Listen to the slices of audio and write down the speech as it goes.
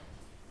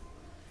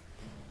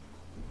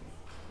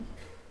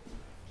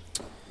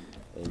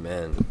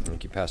Amen.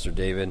 Thank you, Pastor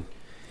David.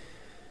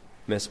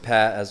 Miss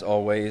Pat, as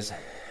always.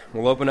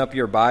 We'll open up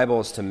your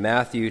Bibles to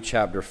Matthew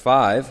chapter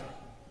 5.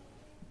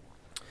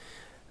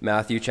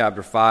 Matthew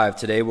chapter 5.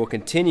 Today we'll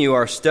continue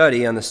our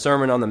study on the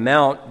Sermon on the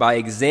Mount by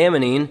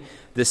examining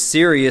the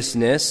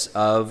seriousness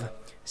of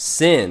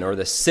sin, or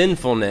the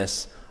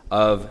sinfulness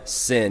of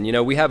sin. You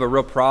know, we have a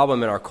real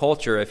problem in our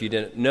culture, if you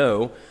didn't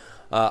know,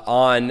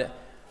 on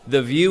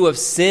the view of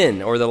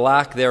sin or the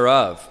lack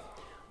thereof.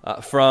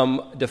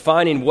 From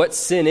defining what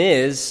sin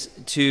is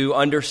to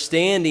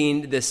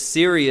understanding the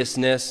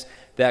seriousness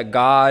that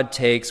God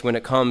takes when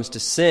it comes to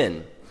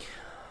sin.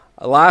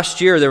 Last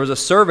year there was a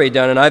survey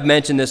done, and I've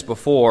mentioned this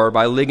before,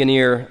 by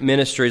Ligonier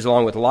Ministries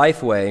along with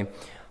Lifeway.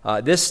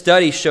 This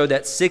study showed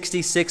that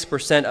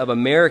 66% of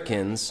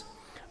Americans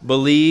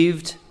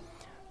believed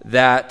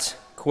that,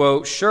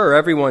 quote, sure,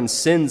 everyone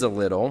sins a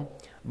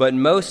little, but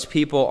most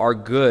people are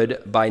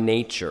good by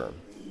nature,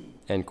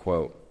 end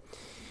quote.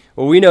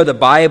 Well, we know the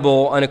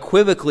Bible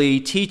unequivocally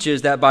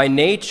teaches that by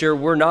nature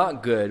we're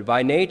not good.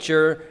 By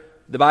nature,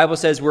 the Bible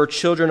says we're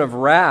children of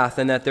wrath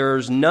and that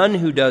there's none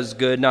who does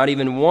good, not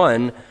even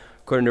one,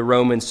 according to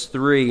Romans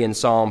 3 and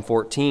Psalm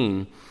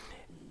 14.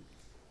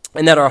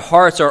 And that our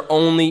hearts are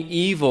only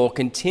evil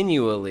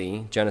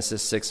continually,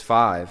 Genesis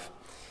 6:5.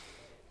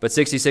 But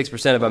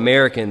 66% of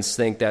Americans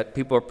think that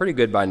people are pretty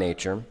good by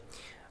nature.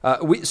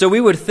 So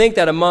we would think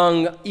that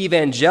among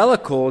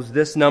evangelicals,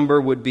 this number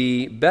would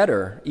be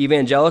better.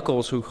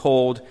 Evangelicals who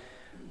hold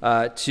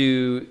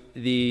to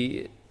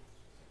the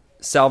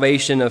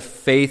salvation of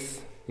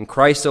faith in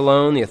Christ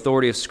alone, the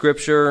authority of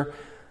Scripture.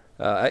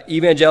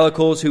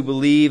 Evangelicals who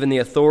believe in the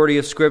authority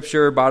of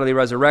Scripture, bodily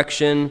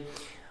resurrection.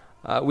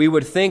 We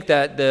would think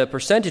that the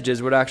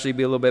percentages would actually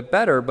be a little bit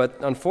better, but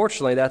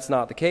unfortunately that's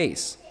not the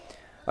case.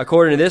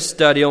 According to this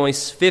study, only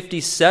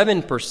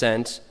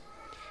 57%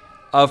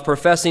 of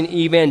professing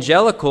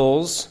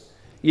evangelicals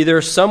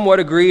either somewhat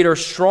agreed or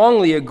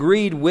strongly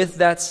agreed with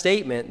that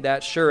statement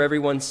that sure,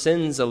 everyone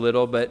sins a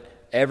little, but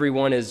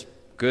everyone is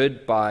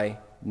good by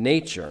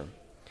nature.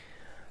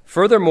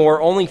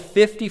 Furthermore, only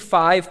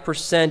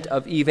 55%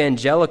 of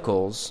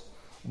evangelicals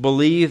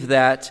believe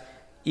that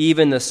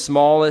even the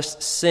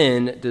smallest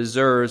sin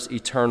deserves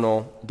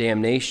eternal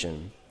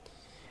damnation.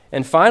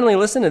 And finally,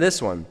 listen to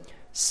this one.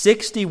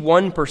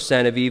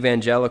 61% of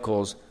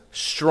evangelicals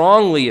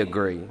strongly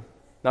agree,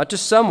 not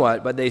just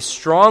somewhat, but they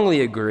strongly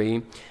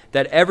agree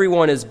that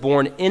everyone is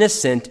born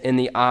innocent in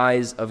the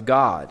eyes of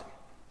God,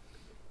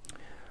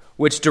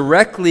 which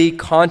directly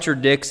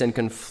contradicts and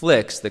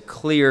conflicts the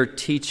clear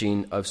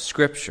teaching of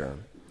Scripture.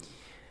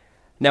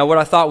 Now, what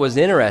I thought was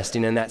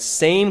interesting in that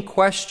same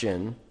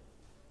question,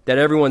 that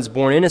everyone's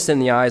born innocent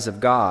in the eyes of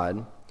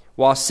God,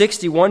 while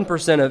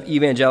 61% of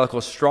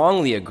evangelicals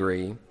strongly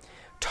agree,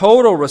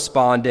 total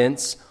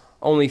respondents,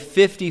 only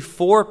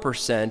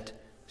 54%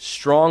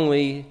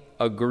 strongly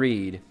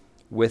agreed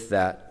with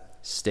that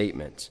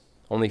statement.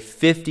 Only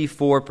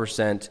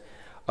 54%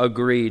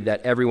 agreed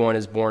that everyone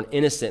is born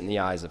innocent in the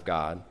eyes of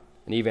God.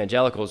 And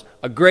evangelicals,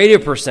 a greater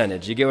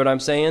percentage. You get what I'm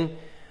saying?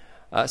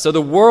 So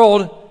the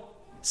world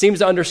seems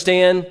to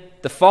understand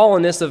the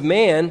fallenness of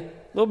man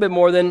a little bit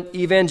more than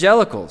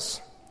evangelicals.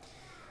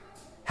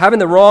 Having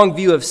the wrong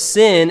view of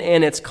sin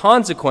and its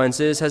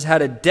consequences has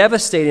had a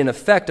devastating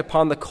effect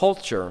upon the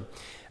culture,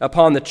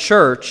 upon the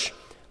church,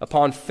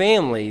 upon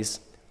families,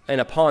 and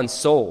upon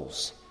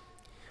souls.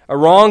 A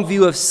wrong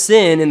view of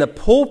sin in the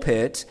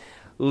pulpit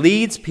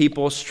leads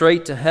people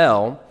straight to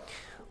hell,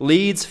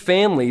 leads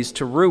families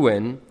to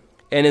ruin,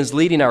 and is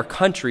leading our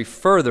country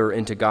further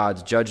into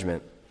God's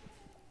judgment.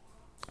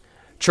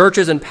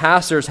 Churches and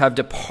pastors have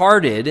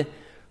departed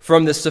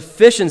from the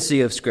sufficiency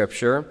of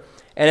Scripture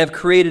and have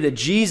created a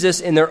Jesus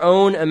in their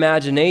own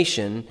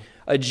imagination,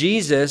 a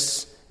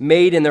Jesus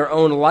made in their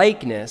own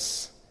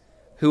likeness,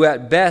 who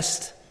at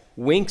best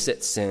winks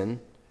at sin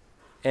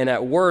and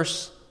at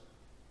worst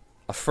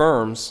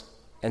affirms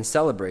and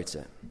celebrates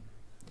it.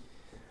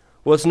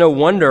 Well, it's no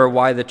wonder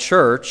why the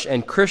church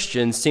and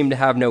Christians seem to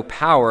have no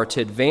power to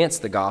advance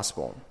the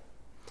gospel.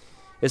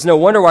 It's no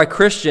wonder why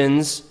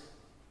Christians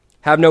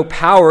have no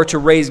power to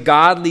raise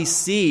godly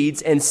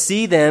seeds and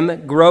see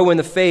them grow in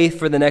the faith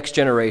for the next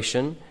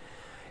generation.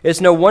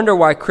 It's no wonder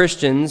why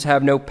Christians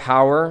have no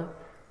power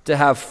to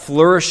have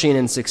flourishing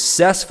and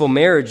successful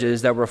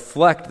marriages that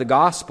reflect the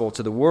gospel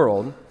to the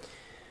world.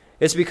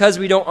 It's because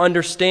we don't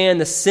understand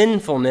the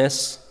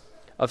sinfulness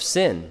of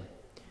sin.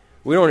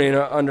 We don't even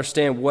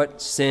understand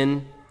what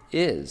sin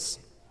is.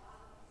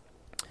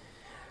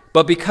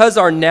 But because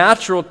our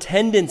natural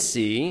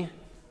tendency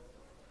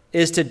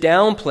is to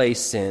downplay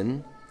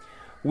sin,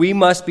 we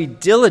must be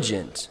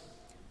diligent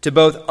to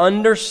both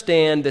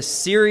understand the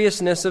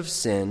seriousness of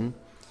sin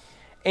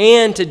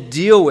and to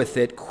deal with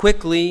it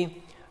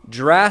quickly,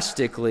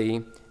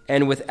 drastically,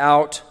 and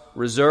without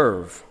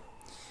reserve.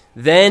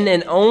 Then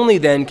and only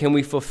then can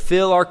we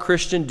fulfill our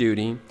Christian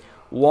duty,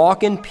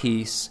 walk in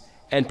peace,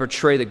 and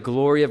portray the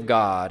glory of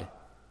God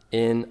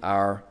in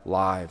our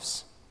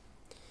lives.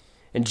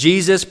 And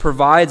Jesus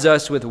provides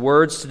us with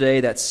words today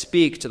that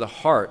speak to the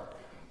heart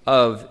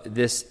of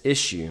this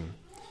issue.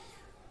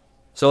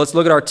 So let's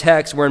look at our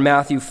text. We're in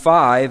Matthew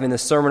 5 in the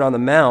Sermon on the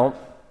Mount.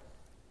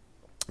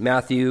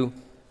 Matthew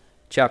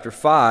chapter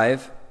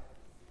 5.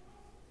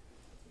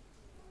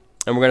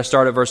 And we're going to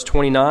start at verse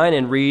 29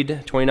 and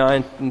read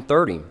 29 and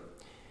 30.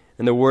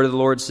 And the word of the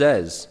Lord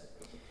says,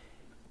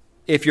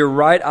 "If your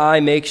right eye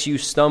makes you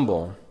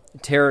stumble,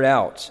 tear it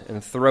out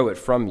and throw it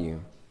from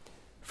you.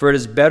 For it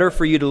is better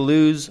for you to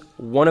lose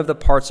one of the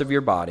parts of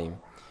your body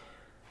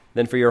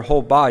than for your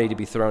whole body to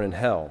be thrown in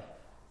hell.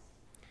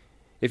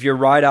 If your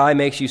right eye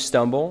makes you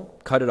stumble,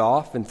 cut it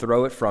off and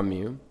throw it from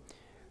you.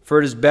 For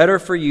it is better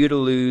for you to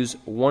lose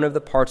one of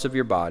the parts of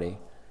your body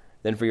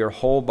than for your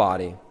whole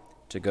body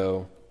to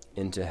go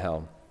into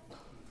hell."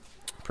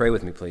 Pray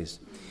with me, please.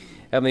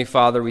 Heavenly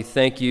Father, we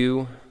thank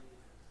you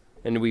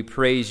and we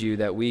praise you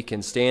that we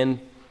can stand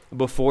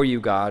before you,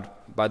 God,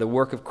 by the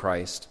work of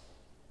Christ.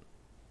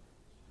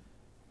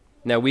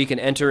 Now we can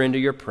enter into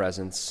your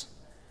presence,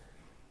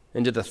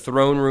 into the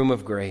throne room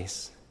of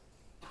grace.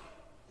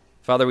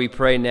 Father, we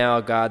pray now,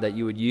 God, that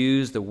you would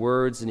use the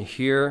words and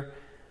hear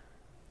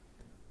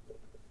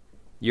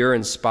your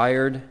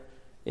inspired,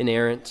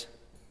 inerrant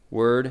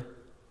word,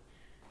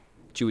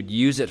 that you would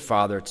use it,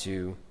 Father,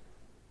 to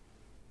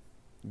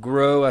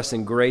grow us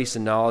in grace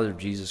and knowledge of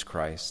Jesus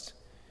Christ.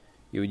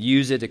 You would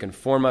use it to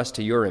conform us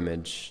to your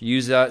image.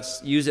 Use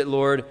it,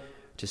 Lord,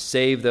 to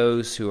save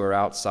those who are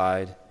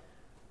outside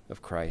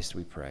of Christ,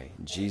 we pray.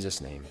 In Jesus'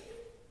 name,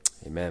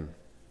 amen.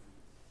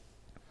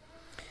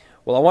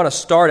 Well, I want to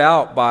start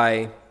out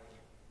by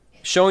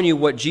showing you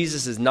what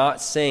Jesus is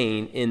not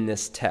saying in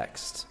this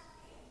text.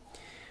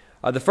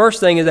 The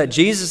first thing is that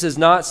Jesus is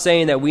not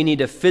saying that we need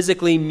to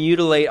physically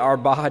mutilate our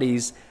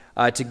bodies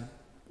to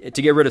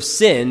get rid of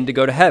sin to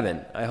go to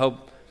heaven. I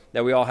hope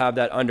that we all have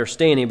that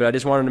understanding, but I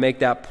just wanted to make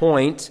that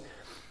point,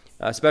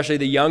 especially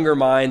the younger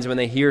minds when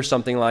they hear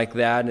something like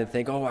that and they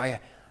think, oh, I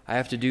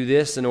have to do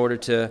this in order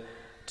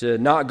to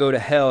not go to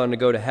hell and to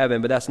go to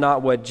heaven. But that's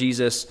not what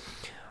Jesus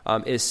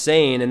is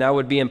saying, and that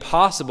would be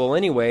impossible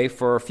anyway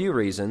for a few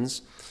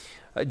reasons.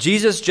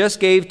 Jesus just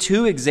gave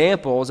two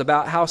examples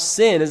about how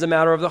sin is a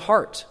matter of the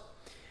heart.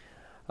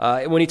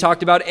 When he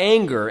talked about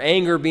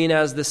anger being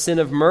as the sin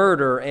of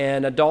murder,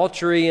 and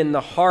adultery in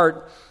the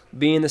heart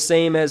being the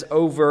same as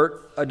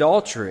overt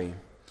adultery.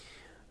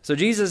 So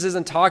Jesus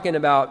isn't talking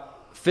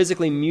about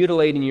physically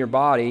mutilating your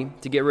body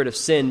to get rid of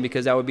sin,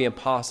 because that would be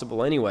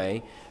impossible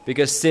anyway,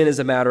 because sin is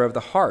a matter of the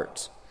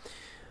heart.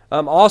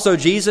 Also,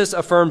 Jesus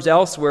affirms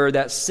elsewhere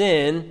that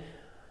sin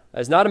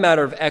is not a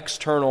matter of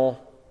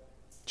external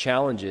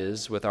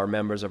challenges with our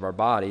members of our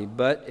body,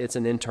 but it's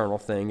an internal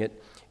thing.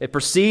 It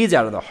proceeds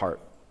out of the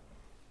heart.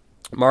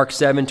 Mark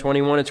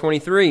 7:21 and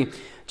 23,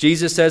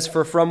 Jesus says,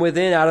 "For from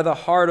within, out of the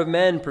heart of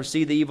men,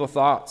 proceed the evil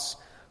thoughts,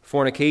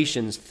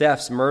 fornications,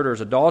 thefts, murders,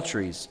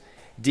 adulteries,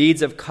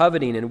 deeds of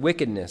coveting and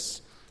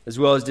wickedness, as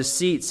well as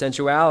deceit,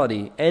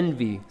 sensuality,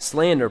 envy,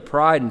 slander,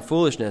 pride, and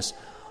foolishness.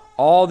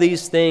 All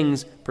these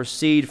things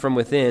proceed from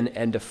within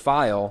and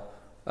defile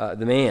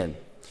the man."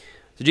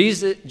 So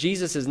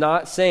Jesus is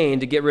not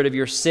saying to get rid of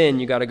your sin,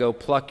 you got to go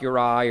pluck your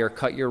eye or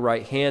cut your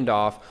right hand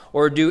off,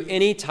 or do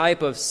any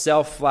type of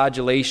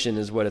self-flagellation,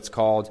 is what it's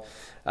called,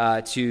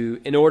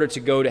 in order to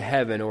go to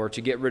heaven or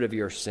to get rid of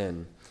your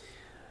sin.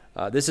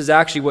 This is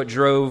actually what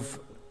drove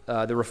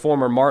the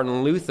reformer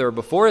Martin Luther,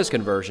 before his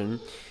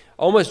conversion,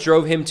 almost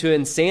drove him to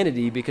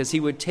insanity, because he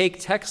would take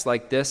texts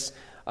like this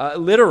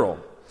literal.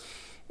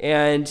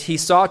 And he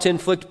sought to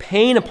inflict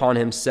pain upon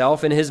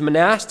himself in his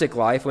monastic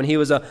life. When he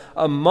was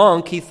a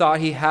monk, he thought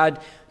he had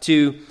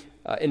to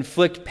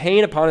inflict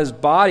pain upon his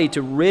body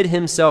to rid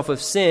himself of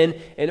sin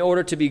in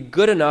order to be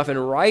good enough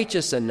and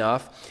righteous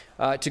enough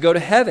to go to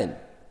heaven.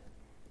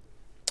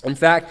 In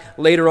fact,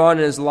 later on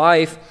in his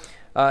life,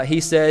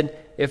 he said,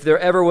 if there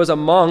ever was a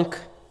monk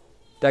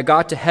that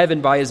got to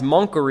heaven by his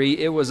monkery,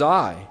 it was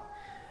I.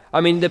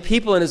 I mean, the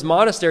people in his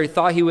monastery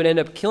thought he would end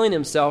up killing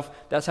himself.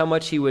 That's how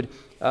much he would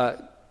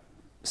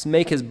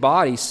make his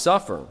body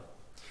suffer.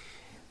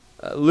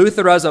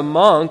 Luther, as a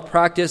monk,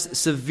 practiced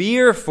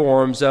severe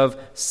forms of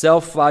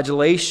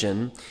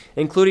self-flagellation,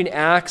 including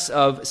acts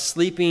of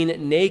sleeping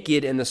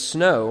naked in the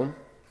snow,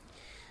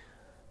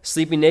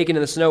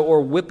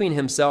 or whipping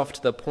himself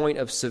to the point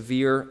of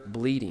severe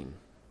bleeding.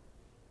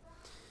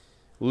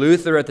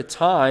 Luther at the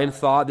time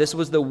thought this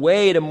was the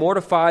way to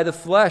mortify the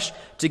flesh,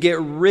 to get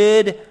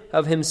rid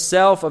of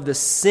himself of the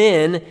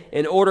sin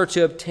in order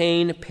to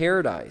obtain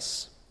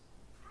paradise.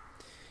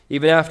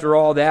 Even after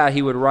all that,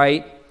 he would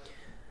write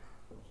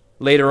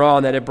later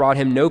on that it brought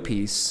him no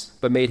peace,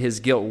 but made his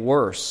guilt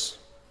worse.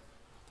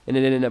 And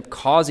it ended up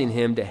causing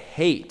him to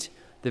hate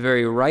the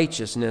very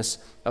righteousness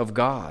of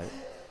God.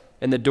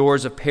 And the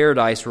doors of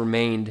paradise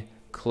remained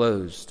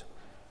closed.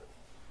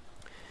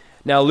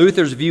 Now,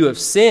 Luther's view of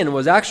sin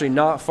was actually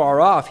not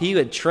far off. He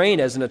had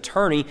trained as an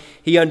attorney.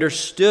 He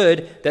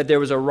understood that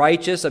there was a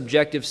righteous,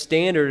 objective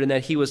standard and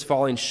that he was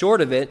falling short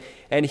of it.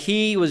 And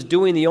he was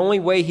doing the only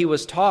way he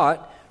was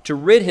taught to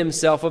rid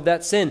himself of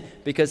that sin,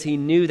 because he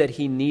knew that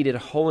he needed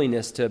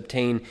holiness to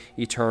obtain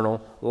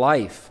eternal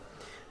life.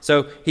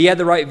 So he had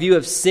the right view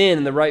of sin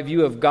and the right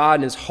view of God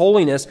and his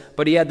holiness,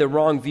 but he had the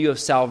wrong view of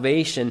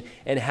salvation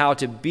and how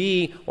to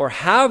be or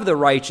have the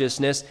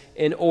righteousness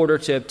in order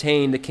to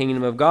obtain the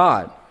kingdom of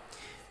God.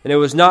 And it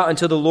was not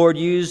until the Lord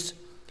used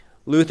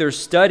Luther's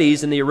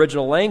studies in the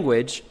original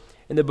language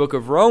in the book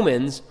of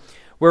Romans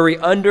where he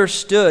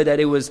understood that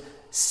it was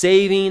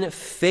saving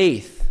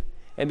faith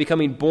and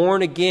becoming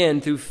born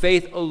again through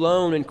faith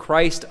alone in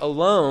Christ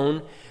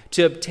alone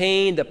to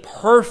obtain the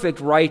perfect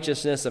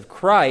righteousness of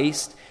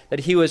Christ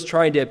that he was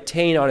trying to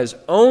obtain on his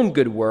own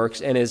good works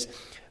and his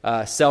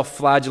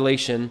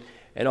self-flagellation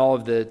and all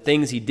of the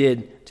things he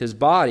did to his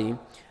body.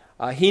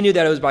 He knew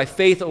that it was by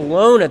faith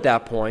alone at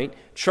that point,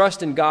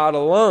 trust in God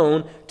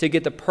alone, to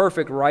get the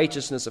perfect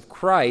righteousness of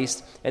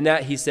Christ, and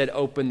that, he said,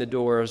 opened the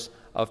doors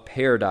of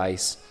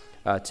paradise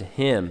to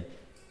him.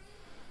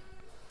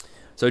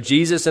 So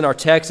Jesus in our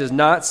text is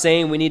not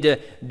saying we need to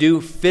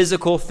do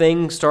physical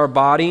things to our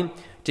body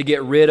to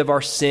get rid of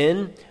our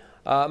sin.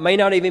 May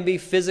not even be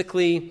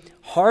physically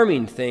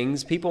harming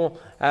things. People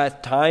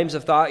at times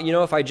have thought,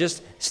 if I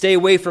just stay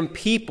away from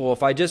people,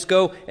 if I just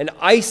go and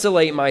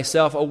isolate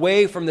myself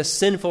away from the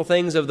sinful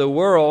things of the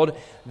world,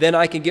 then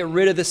I can get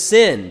rid of the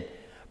sin.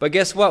 But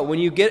guess what? When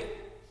you get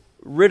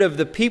rid of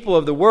the people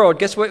of the world,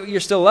 guess what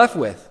you're still left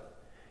with?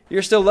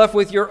 You're still left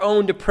with your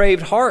own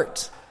depraved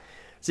heart.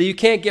 So you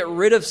can't get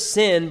rid of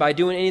sin by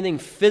doing anything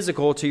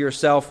physical to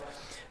yourself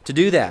to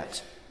do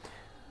that.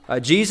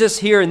 Jesus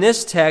here in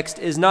this text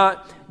is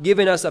not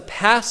giving us a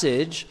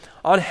passage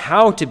on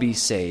how to be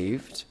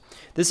saved.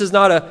 This is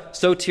not a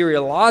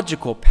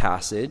soteriological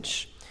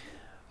passage.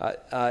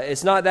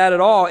 It's not that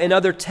at all. In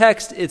other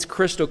texts, it's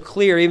crystal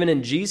clear, even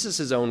in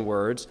Jesus' own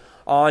words,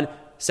 on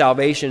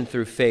salvation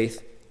through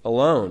faith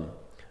alone.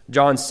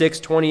 John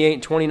 6:28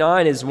 and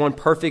 29 is one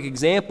perfect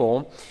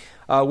example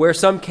where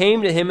some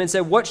came to him and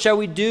said, "What shall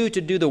we do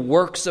to do the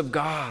works of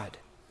God?"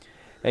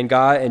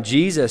 And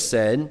Jesus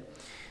said,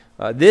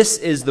 "This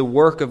is the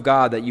work of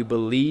God, that you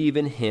believe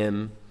in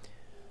him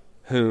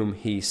whom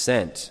he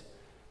sent."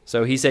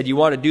 So he said, you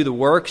want to do the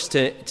works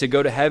to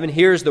go to heaven?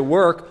 Here's the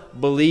work.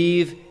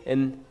 Believe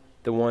in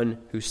the one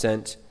who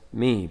sent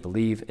me.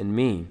 Believe in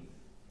me.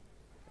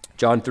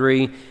 John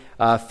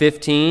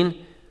 3:15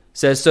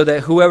 says, "So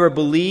that whoever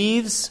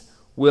believes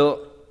will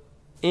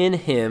in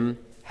him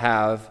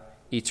have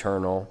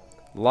eternal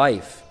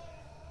life."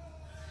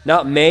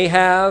 Not may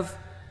have,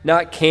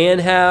 not can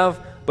have,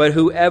 but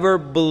whoever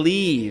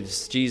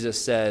believes,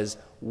 Jesus says,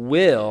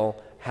 will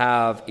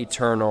have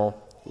eternal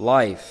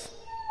life.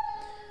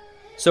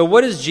 So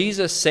what is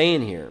Jesus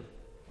saying here?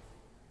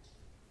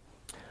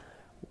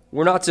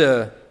 We're not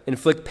to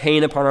inflict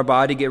pain upon our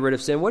body to get rid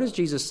of sin. What is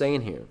Jesus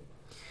saying here?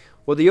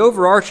 Well, the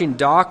overarching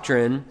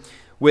doctrine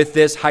with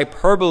this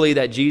hyperbole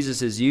that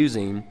Jesus is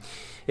using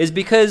is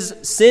because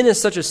sin is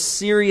such a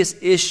serious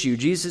issue.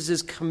 Jesus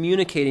is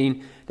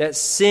communicating that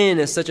sin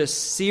is such a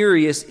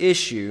serious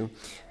issue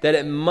that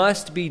it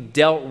must be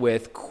dealt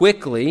with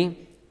quickly,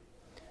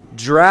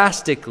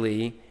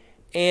 drastically,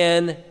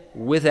 and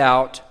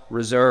without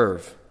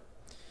reserve.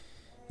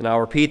 And I'll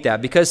repeat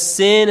that. Because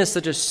sin is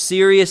such a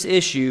serious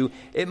issue,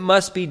 it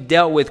must be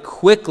dealt with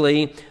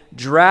quickly,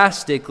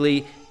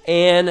 drastically,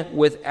 and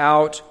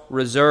without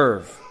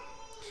reserve.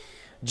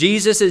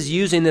 Jesus is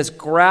using this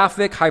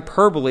graphic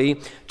hyperbole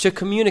to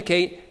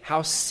communicate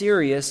how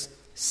serious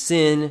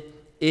sin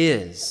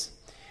is.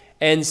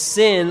 And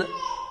sin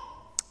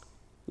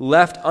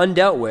left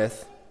undealt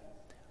with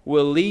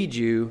will lead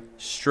you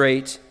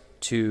straight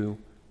to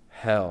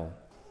hell.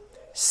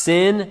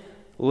 Sin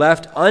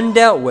left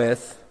undealt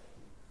with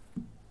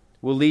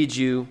will lead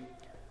you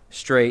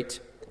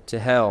straight to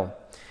hell.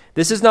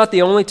 This is not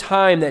the only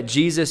time that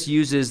Jesus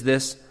uses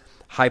this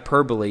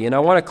hyperbole. And I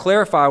want to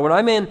clarify,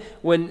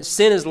 when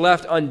sin is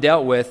left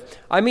undealt with,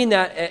 I mean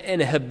that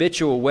in a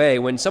habitual way.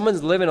 When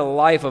someone's living a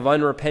life of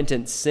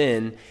unrepentant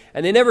sin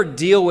and they never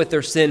deal with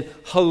their sin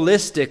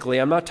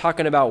holistically, I'm not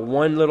talking about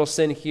one little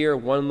sin here,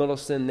 one little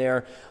sin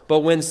there,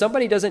 but when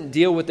somebody doesn't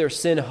deal with their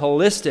sin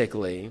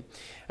holistically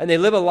and they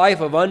live a life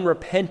of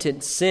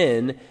unrepentant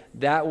sin,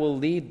 that will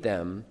lead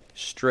them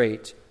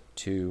straight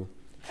to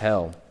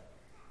hell.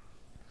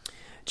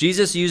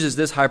 Jesus uses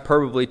this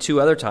hyperbole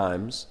two other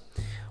times,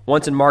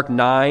 once in Mark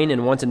 9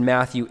 and once in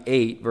Matthew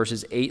 8,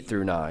 verses 8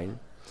 through 9.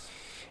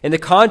 In the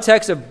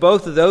context of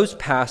both of those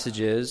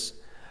passages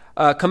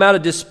come out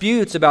of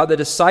disputes about the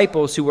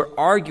disciples who were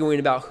arguing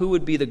about who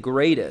would be the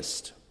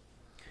greatest.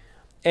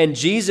 And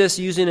Jesus,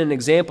 using an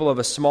example of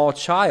a small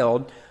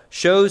child,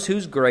 shows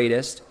who's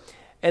greatest,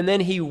 and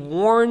then he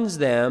warns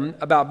them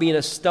about being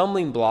a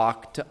stumbling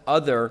block to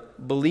other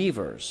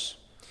believers.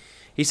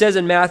 He says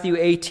in Matthew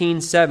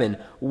 18:7,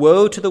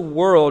 "Woe to the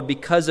world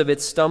because of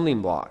its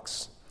stumbling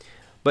blocks.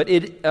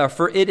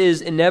 For it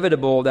is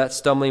inevitable that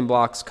stumbling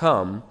blocks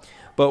come,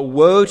 but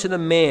woe to the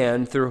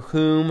man through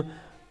whom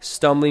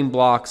stumbling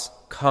blocks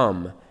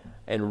come."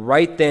 And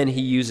right then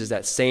he uses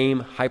that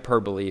same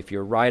hyperbole. If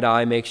your right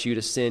eye makes you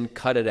to sin,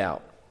 cut it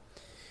out.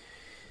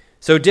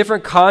 So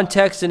different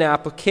context and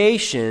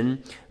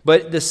application,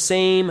 but the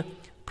same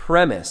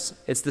premise.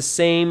 It's the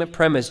same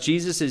premise.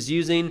 Jesus is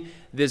using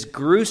this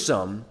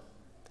gruesome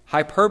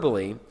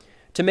hyperbole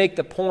to make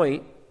the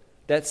point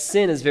that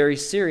sin is a very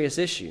serious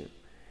issue,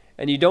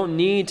 and you don't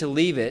need to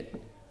leave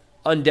it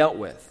undealt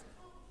with.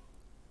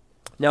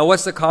 Now,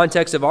 what's the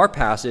context of our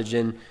passage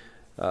in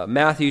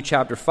Matthew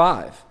chapter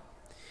 5?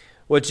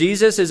 Well,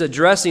 Jesus is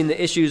addressing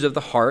the issues of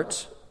the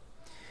heart,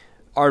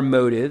 our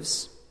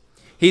motives.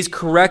 He's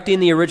correcting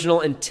the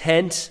original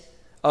intent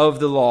of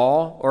the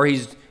law, or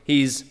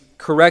he's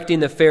correcting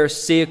the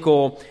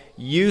pharisaical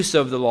use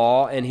of the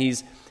law, and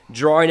he's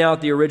drawing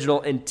out the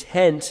original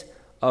intent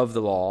of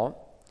the law.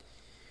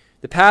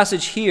 The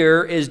passage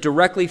here is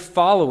directly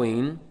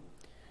following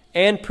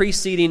and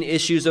preceding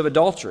issues of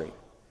adultery.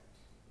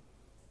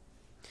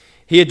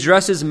 He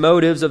addresses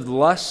motives of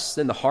lust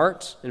in the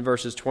heart in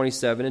verses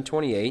 27 and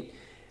 28,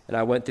 and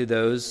I went through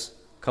those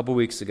a couple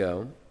weeks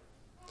ago.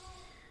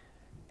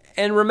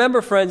 And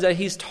remember, friends, that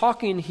he's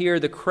talking here,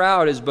 the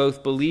crowd is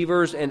both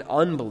believers and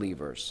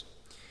unbelievers.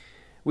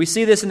 We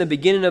see this in the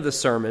beginning of the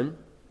sermon,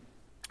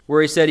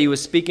 where he said he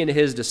was speaking to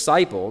his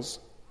disciples.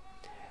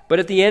 But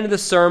at the end of the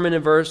sermon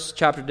in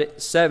chapter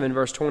 7,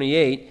 verse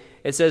 28,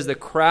 it says the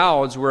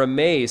crowds were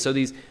amazed.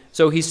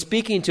 So he's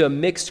speaking to a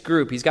mixed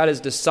group. He's got his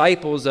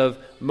disciples of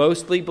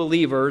mostly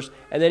believers,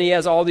 and then he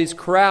has all these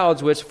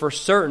crowds which for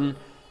certain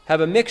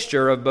have a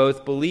mixture of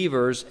both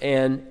believers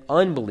and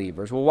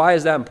unbelievers. Well, why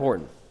is that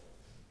important?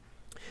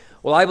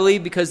 Well, I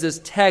believe because this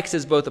text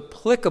is both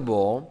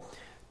applicable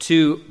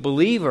to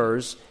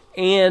believers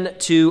and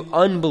to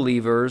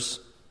unbelievers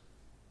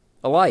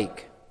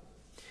alike.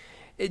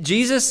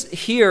 Jesus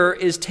here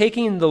is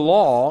taking the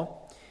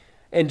law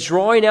and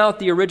drawing out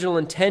the original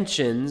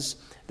intentions,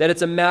 that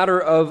it's a matter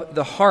of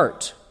the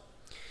heart.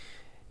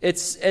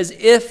 It's as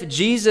if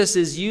Jesus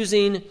is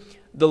using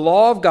the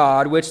law of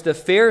God, which the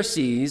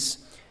Pharisees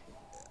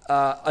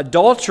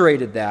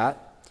adulterated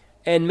that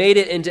and made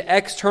it into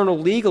external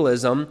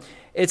legalism.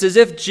 It's as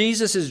if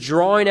Jesus is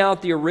drawing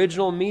out the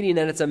original meaning,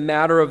 and it's a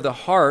matter of the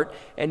heart.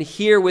 And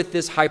here with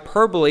this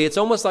hyperbole, it's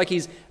almost like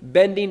he's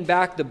bending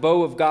back the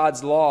bow of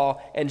God's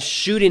law and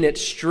shooting it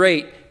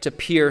straight to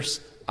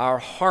pierce our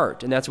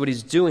heart. And that's what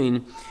he's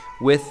doing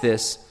with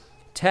this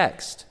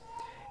text.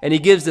 And he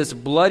gives this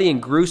bloody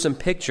and gruesome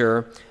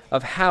picture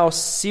of how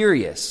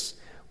serious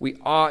we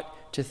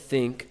ought to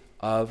think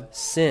of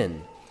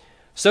sin.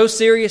 So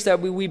serious that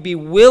we would be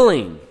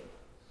willing,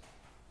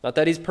 not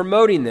that he's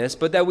promoting this,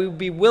 but that we would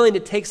be willing to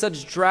take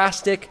such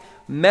drastic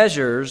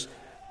measures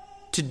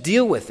to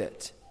deal with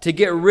it, to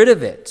get rid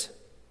of it.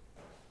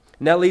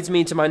 And that leads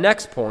me to my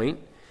next point,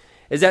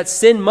 is that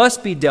sin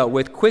must be dealt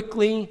with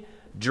quickly,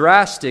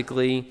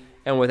 drastically,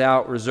 and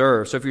without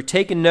reserve. So if you're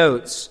taking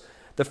notes,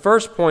 the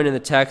first point in the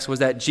text was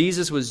that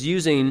Jesus was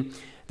using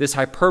this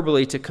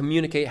hyperbole to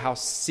communicate how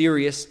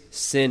serious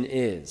sin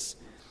is,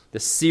 the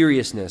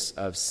seriousness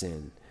of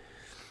sin.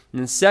 And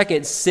then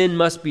second, sin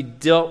must be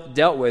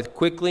dealt with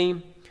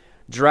quickly,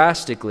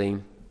 drastically,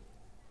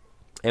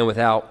 and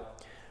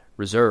without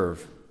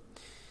reserve. I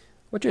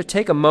want you to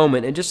take a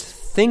moment and just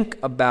think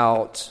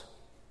about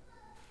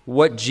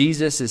what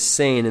Jesus is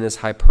saying in this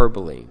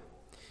hyperbole.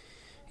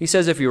 He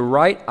says, if your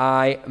right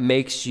eye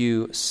makes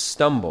you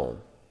stumble.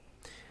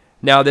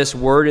 Now, this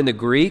word in the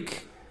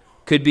Greek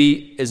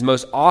is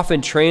most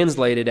often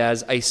translated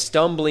as a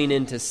stumbling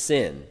into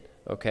sin.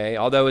 Okay,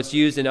 although it's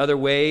used in other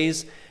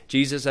ways,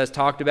 Jesus has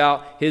talked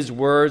about his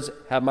words,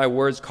 have my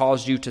words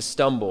caused you to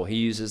stumble. He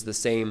uses the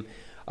same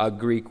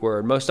Greek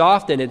word. Most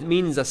often it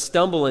means a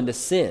stumble into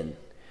sin.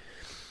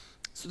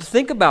 So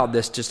think about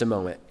this just a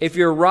moment. If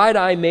your right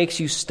eye makes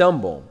you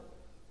stumble,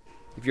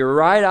 if your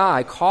right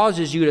eye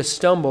causes you to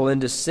stumble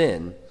into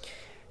sin,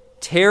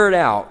 tear it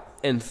out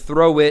and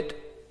throw it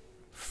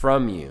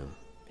from you,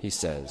 he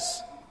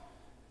says.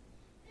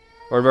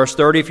 Or in verse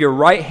 30, if your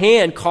right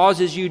hand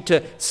causes you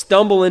to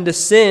stumble into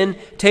sin,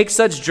 take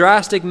such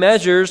drastic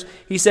measures,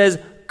 he says,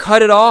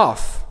 cut it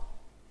off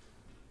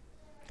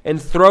and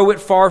throw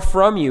it far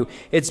from you.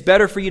 It's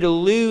better for you to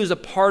lose a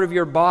part of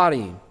your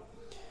body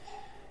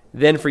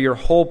than for your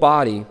whole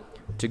body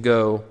to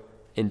go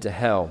into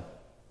hell.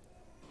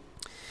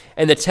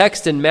 And the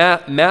text in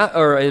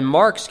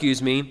Mark,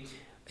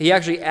 he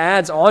actually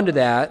adds on to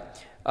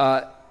that,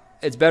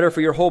 it's better for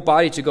your whole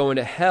body to go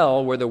into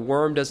hell where the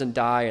worm doesn't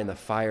die and the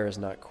fire is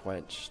not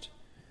quenched.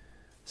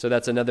 So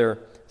that's another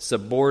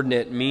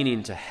subordinate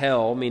meaning to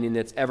hell, meaning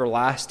it's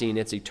everlasting,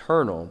 it's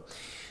eternal.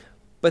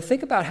 But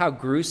think about how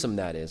gruesome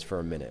that is for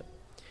a minute.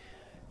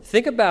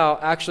 Think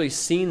about actually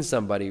seeing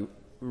somebody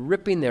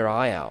ripping their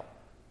eye out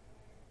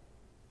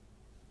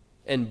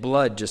and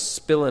blood just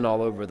spilling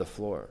all over the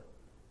floor.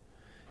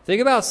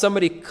 Think about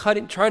somebody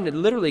trying to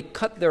literally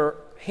cut their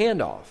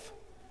hand off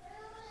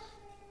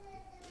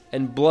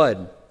and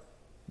blood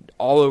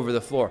all over the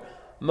floor.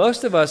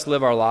 Most of us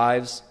live our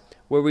lives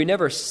where we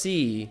never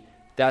see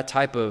that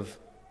type of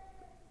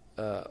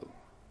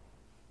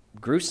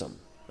gruesome.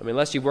 I mean,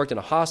 unless you've worked in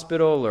a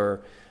hospital or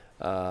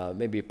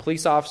maybe a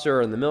police officer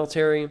or in the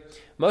military,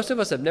 most of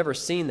us have never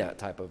seen that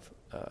type of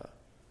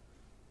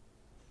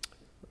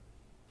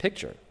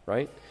picture,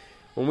 right?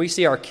 When we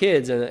see our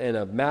kids in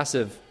a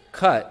massive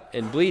cut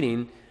and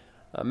bleeding,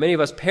 Many of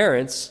us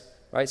parents,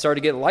 right,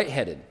 started to get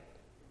lightheaded,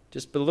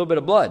 just a little bit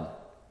of blood.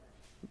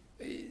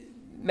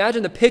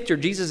 Imagine the picture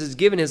Jesus has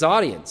given his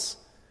audience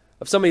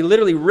of somebody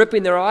literally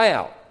ripping their eye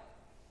out.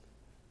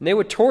 And they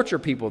would torture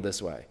people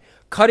this way,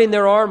 cutting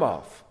their arm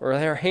off or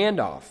their hand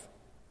off.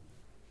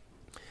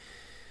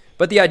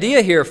 But the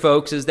idea here,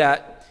 folks, is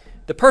that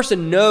the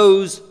person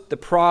knows the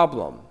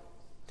problem.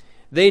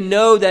 They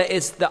know that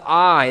it's the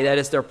eye that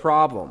is their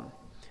problem.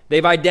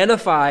 They've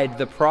identified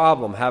the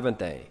problem, haven't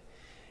they?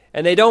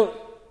 And they don't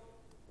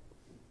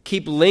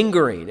keep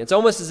lingering. It's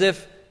almost as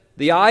if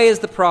the eye is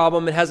the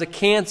problem, it has a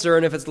cancer,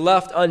 and if it's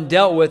left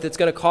undealt with, it's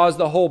going to cause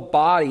the whole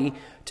body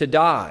to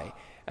die.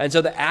 And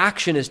so the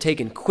action is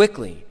taken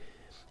quickly,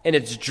 and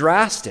it's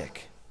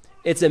drastic.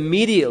 It's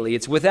immediately.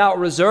 It's without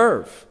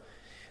reserve.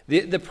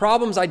 The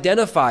problem's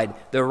identified.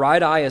 The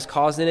right eye is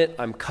causing it.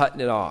 I'm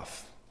cutting it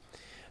off.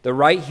 The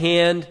right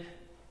hand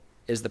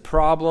is the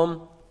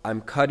problem.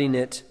 I'm cutting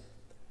it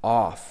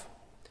off.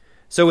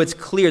 So it's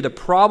clear. The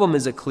problem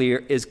is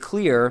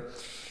clear,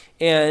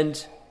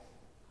 and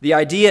the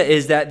idea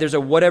is that there's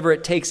a whatever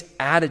it takes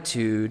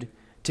attitude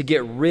to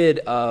get rid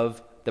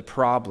of the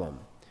problem.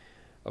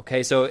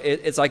 Okay, so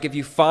it's like if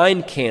you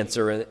find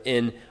cancer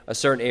in a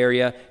certain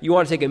area, you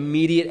want to take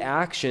immediate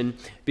action,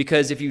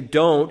 because if you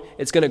don't,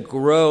 it's going to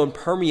grow and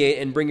permeate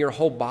and bring your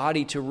whole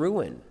body to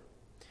ruin.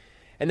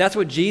 And that's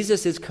what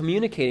Jesus is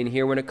communicating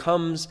here when it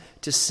comes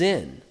to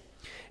sin,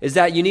 is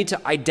that you need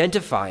to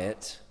identify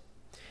it,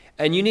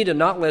 and you need to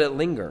not let it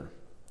linger.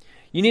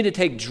 You need to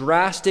take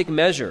drastic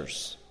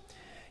measures.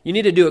 You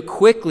need to do it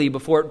quickly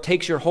before it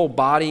takes your whole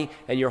body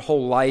and your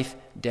whole life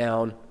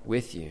down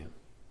with you.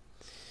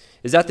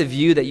 Is that the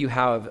view that you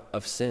have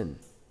of sin,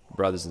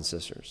 brothers and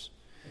sisters?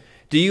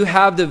 Do you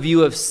have the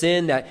view of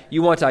sin that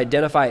you want to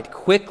identify it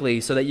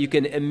quickly so that you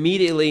can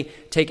immediately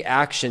take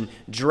action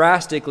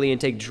drastically and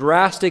take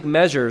drastic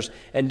measures,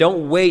 and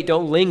don't wait,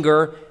 don't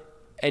linger,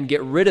 and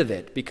get rid of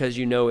it because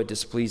you know it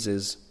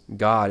displeases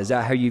God? Is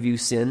that how you view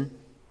sin?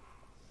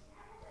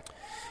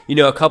 You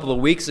know, a couple of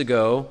weeks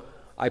ago,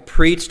 I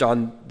preached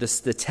on the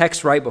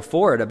text right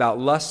before it about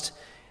lust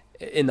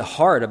in the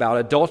heart, about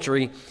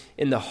adultery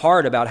in the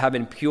heart, about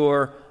having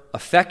pure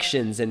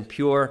affections and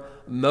pure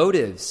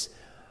motives.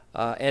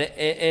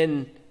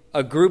 And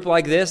a group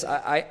like this,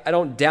 I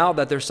don't doubt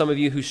that there's some of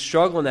you who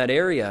struggle in that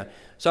area.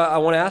 So I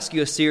want to ask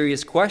you a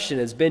serious question.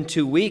 It's been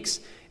 2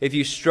 weeks. If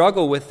you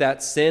struggle with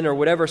that sin, or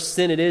whatever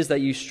sin it is that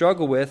you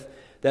struggle with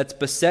that's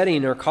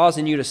besetting or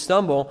causing you to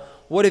stumble,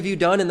 what have you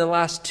done in the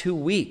last 2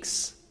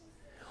 weeks?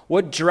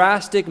 What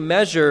drastic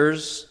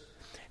measures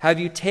have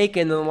you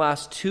taken in the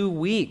last 2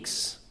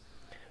 weeks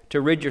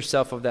to rid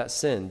yourself of that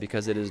sin,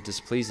 because it is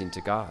displeasing to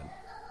God?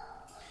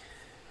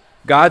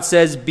 God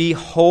says, "Be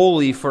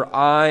holy, for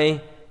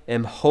I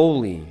am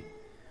holy."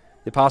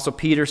 The Apostle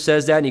Peter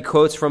says that, and he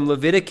quotes from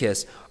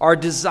Leviticus. Our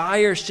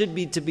desire should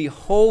be to be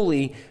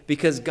holy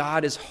because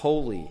God is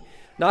holy.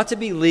 Not to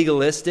be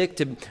legalistic,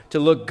 to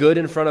look good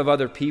in front of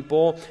other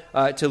people,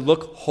 to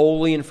look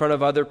holy in front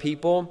of other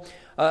people.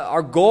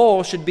 Our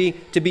goal should be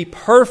to be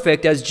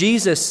perfect, as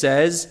Jesus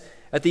says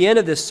at the end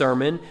of this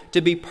sermon,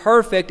 to be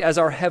perfect as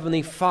our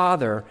Heavenly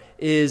Father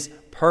is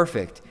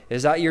perfect.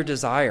 Is that your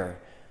desire,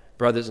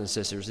 brothers and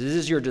sisters? This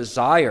is your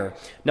desire,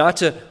 not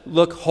to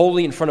look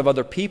holy in front of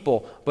other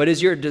people, but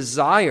is your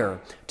desire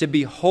to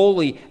be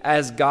holy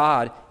as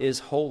God is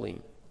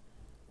holy.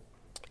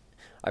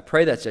 I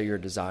pray that's your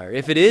desire.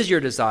 If it is your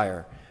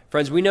desire,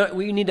 friends, we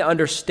need to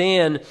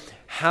understand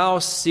how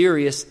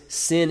serious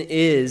sin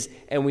is,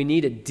 and we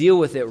need to deal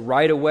with it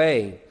right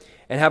away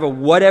and have a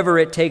whatever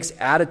it takes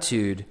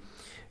attitude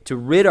to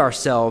rid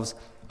ourselves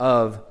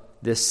of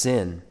this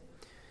sin.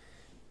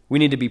 We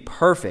need to be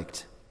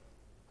perfect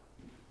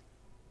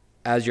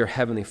as your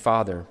Heavenly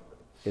Father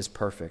is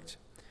perfect.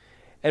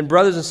 And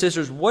brothers and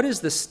sisters, what is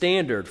the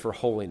standard for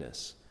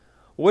holiness?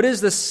 What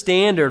is the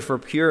standard for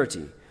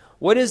purity?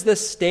 What is the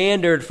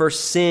standard for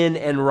sin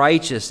and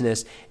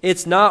righteousness?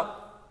 It's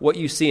not what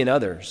you see in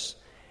others.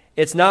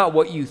 It's not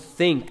what you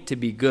think to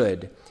be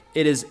good.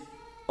 It is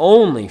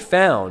only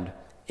found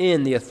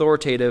in the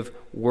authoritative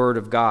Word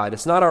of God.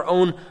 It's not our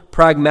own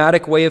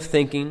pragmatic way of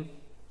thinking.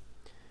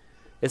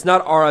 It's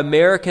not our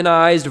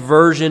Americanized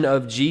version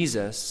of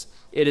Jesus.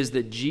 It is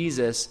the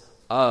Jesus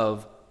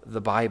of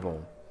the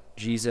Bible.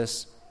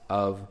 Jesus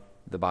of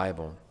the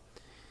Bible.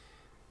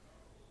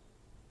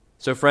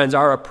 So friends,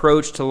 our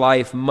approach to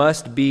life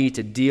must be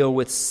to deal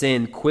with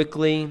sin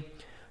quickly,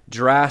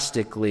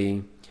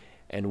 drastically,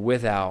 and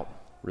without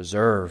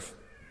reserve.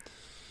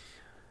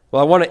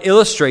 Well, I want to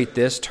illustrate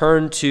this.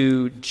 Turn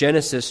to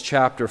Genesis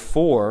chapter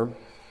 4,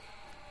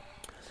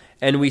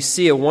 and we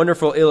see a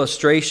wonderful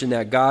illustration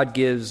that God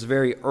gives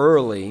very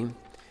early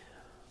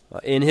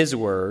in His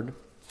Word.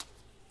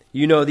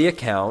 You know the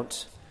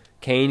account.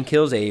 Cain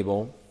kills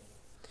Abel.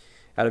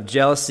 Out of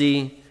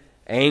jealousy,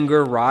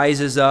 anger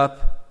rises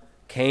up.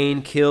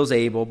 Cain kills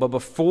Abel. But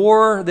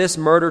before this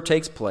murder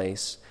takes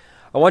place,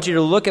 I want you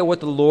to look at what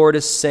the Lord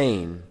is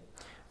saying.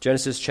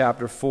 Genesis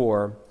chapter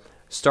 4,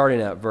 starting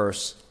at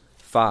verse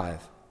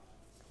 5.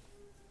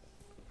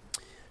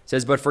 It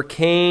says, "But for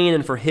Cain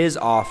and for his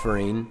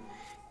offering,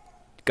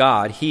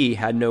 God, he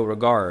had no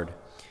regard.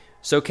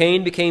 So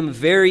Cain became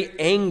very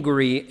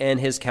angry, and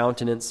his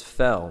countenance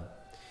fell.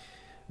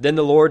 Then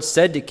the Lord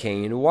said to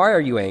Cain, 'Why are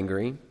you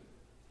angry?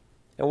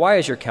 And why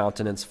is your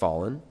countenance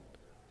fallen?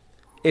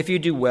 If you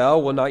do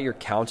well, will not your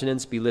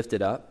countenance be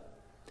lifted up?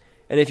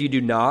 And if you do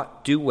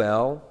not do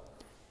well,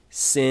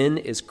 sin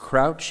is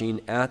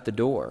crouching at the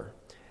door,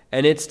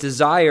 and its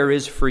desire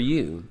is for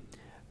you,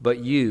 but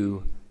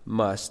you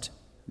must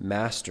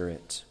master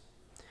it.'"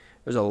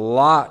 There's a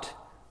lot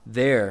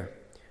there,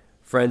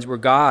 friends, where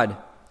God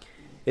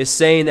is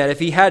saying that if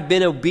he had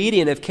been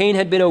obedient, if Cain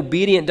had been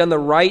obedient, done the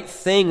right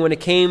thing when it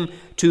came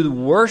to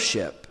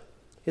worship,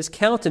 his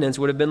countenance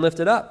would have been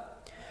lifted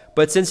up.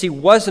 But since he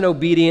wasn't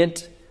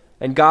obedient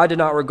and God did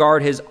not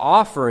regard his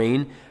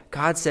offering,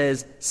 God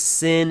says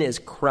sin is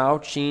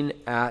crouching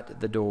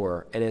at the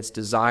door and its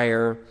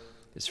desire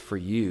is for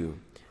you,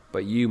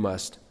 but you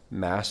must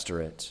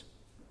master it.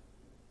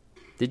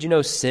 Did you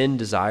know sin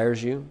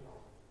desires you?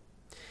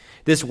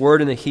 This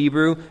word in the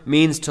Hebrew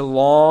means to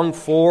long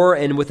for,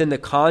 and within the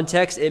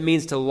context, it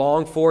means to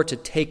long for, to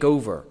take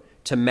over,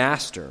 to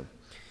master.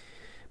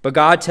 But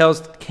God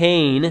tells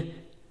Cain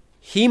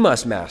he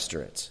must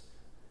master it.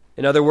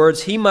 In other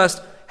words, he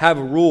must have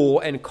rule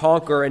and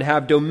conquer and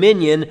have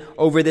dominion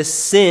over this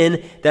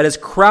sin that is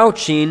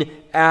crouching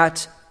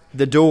at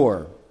the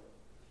door.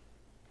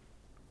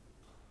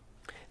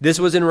 This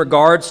was in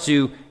regards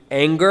to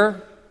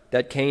anger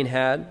that Cain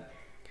had,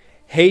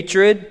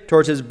 hatred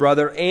towards his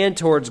brother and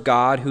towards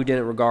God, who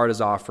didn't regard his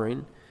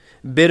offering,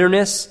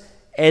 bitterness,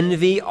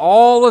 envy,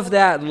 all of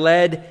that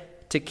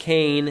led to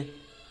Cain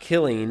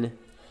killing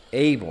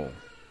Abel.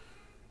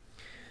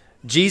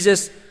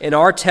 Jesus, in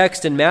our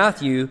text in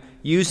Matthew,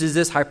 uses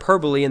this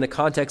hyperbole in the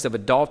context of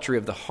adultery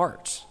of the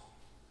heart.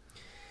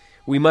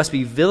 We must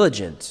be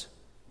vigilant.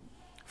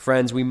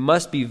 Friends, we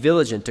must be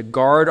vigilant to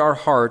guard our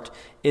heart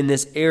in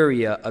this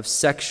area of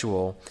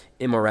sexual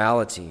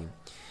immorality.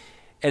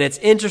 And it's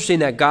interesting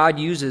that God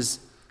uses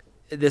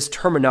this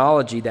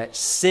terminology that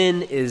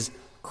sin is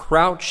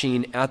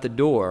crouching at the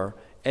door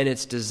and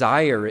its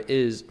desire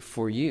is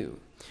for you.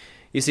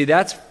 You see,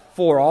 that's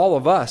for all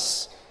of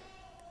us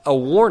a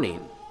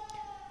warning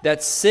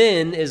that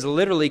sin is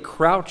literally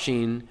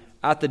crouching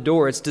at the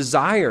door. Its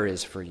desire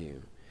is for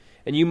you.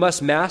 And you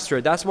must master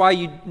it. That's why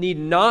you need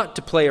not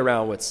to play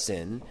around with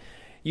sin.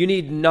 You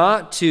need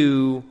not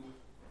to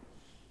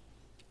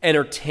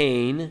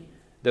entertain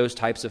those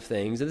types of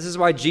things. And this is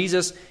why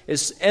Jesus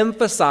is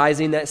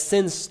emphasizing that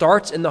sin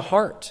starts in the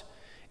heart.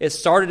 It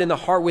started in the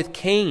heart with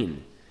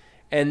Cain.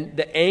 And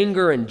the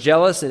anger and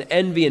jealous and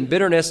envy and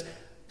bitterness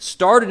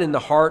started in the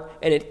heart,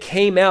 and it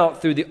came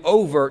out through the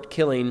overt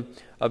killing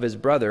of his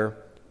brother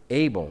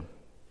Abel.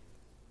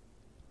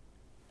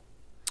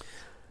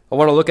 I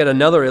want to look at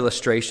another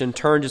illustration.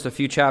 Turn just a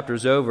few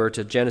chapters over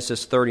to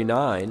Genesis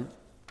 39.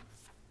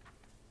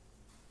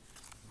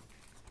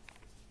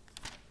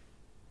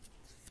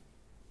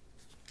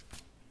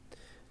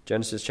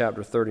 Genesis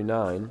chapter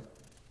 39.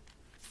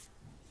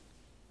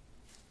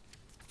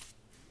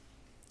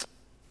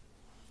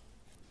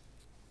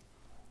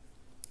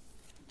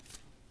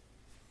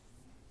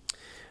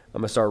 I'm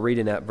going to start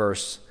reading at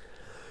verse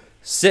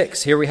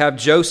 6. Here we have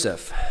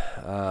Joseph.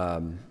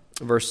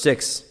 Verse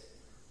 6.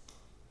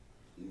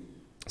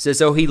 It says,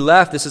 "So he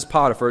left," this is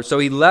Potiphar, "so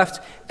he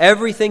left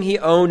everything he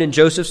owned in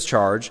Joseph's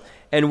charge,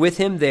 and with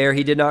him there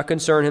he did not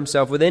concern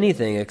himself with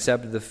anything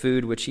except the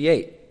food which he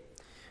ate.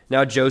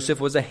 Now Joseph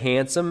was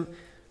handsome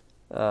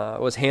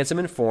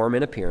in form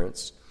and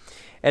appearance.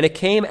 And it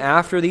came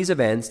after these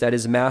events that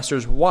his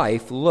master's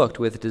wife looked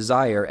with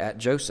desire at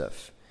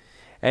Joseph.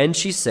 And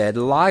she said,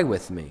 'Lie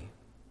with me.'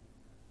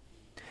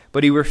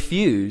 But he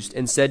refused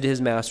and said to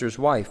his master's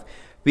wife,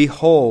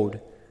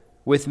 'Behold,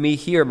 with me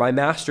here my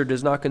master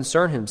does not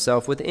concern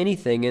himself with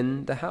anything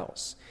in the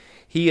house.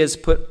 He has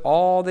put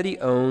all that he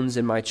owns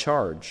in my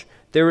charge.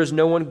 There is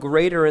no one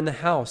greater in the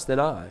house than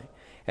I.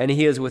 And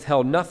he has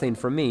withheld nothing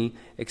from me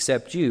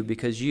except you,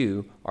 because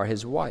you are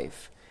his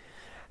wife.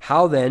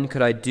 How then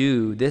could I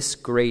do this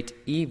great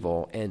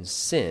evil and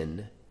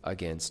sin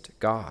against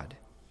God?'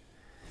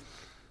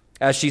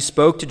 As she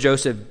spoke to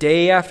Joseph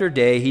day after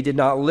day, he did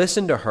not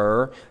listen to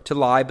her to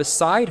lie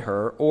beside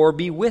her or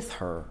be with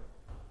her.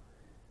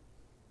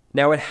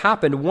 Now it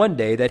happened one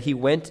day that he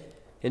went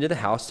into the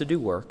house to do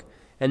work,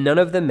 and none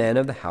of the men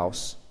of the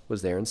house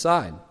was there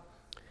inside.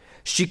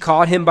 She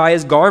caught him by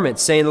his garment,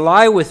 saying,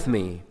 'Lie with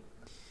me.'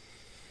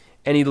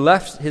 And he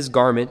left his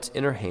garment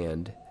in her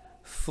hand,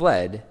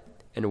 fled,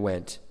 and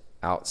went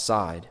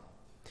outside."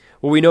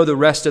 Well, we know the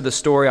rest of the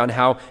story on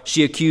how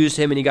she accused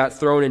him and he got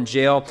thrown in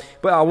jail.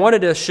 But I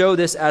wanted to show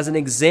this as an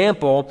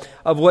example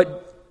of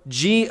what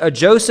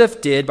Joseph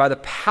did by the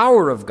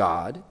power of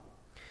God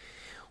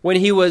when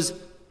he was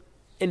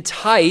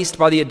enticed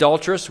by the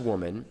adulterous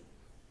woman.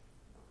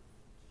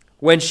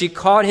 When she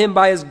caught him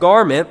by his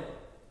garment,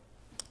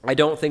 I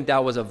don't think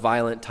that was a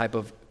violent type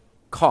of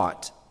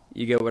caught.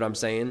 You get what I'm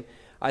saying?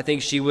 I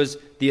think she was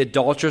the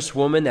adulterous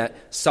woman that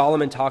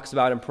Solomon talks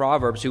about in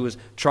Proverbs, who was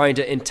trying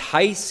to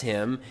entice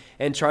him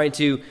and trying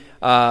to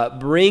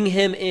bring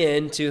him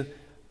in to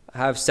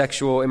have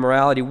sexual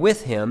immorality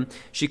with him.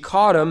 She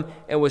caught him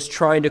and was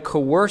trying to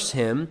coerce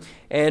him.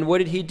 And what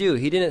did he do?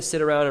 He didn't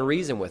sit around and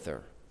reason with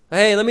her.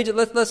 Hey,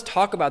 let's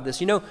talk about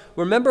this.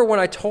 Remember when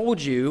I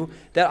told you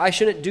that I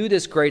shouldn't do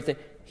this great thing?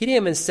 He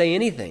didn't even say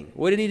anything.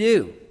 What did he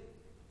do?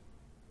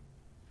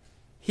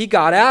 He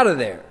got out of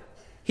there.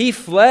 He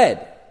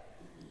fled.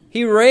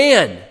 He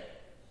ran.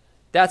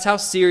 That's how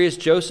serious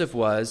Joseph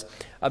was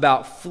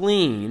about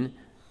fleeing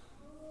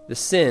the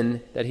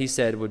sin that he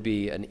said would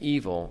be an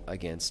evil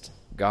against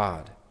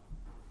God.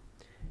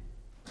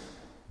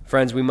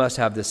 Friends, we must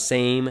have the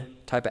same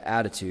type of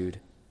attitude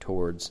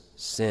towards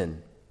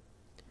sin.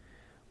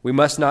 We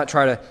must not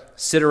try to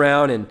sit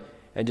around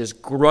and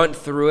just grunt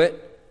through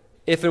it.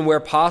 If and where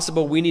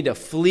possible, we need to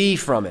flee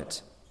from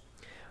it.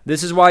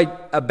 This is why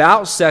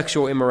about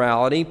sexual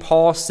immorality,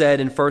 Paul said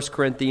in 1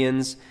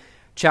 Corinthians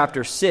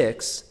chapter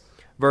 6,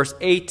 verse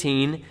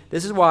 18,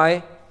 this is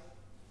why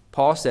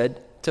Paul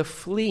said to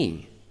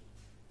flee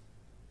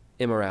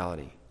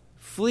immorality.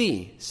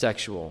 Flee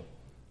sexual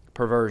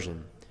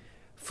perversion.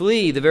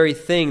 Flee the very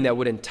thing that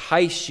would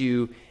entice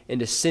you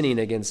into sinning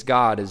against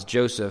God, as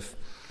Joseph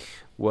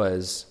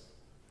was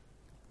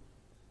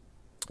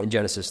in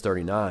Genesis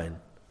 39.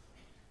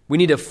 We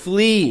need to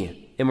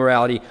flee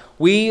immorality.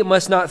 We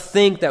must not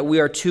think that we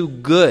are too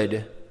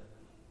good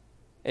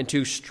and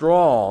too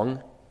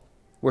strong.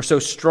 We're so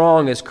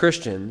strong as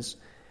Christians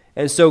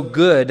and so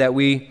good that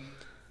we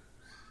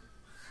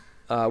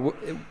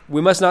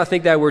must not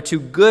think that we're too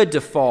good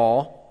to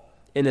fall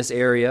in this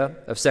area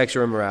of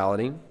sexual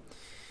immorality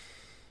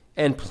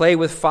and play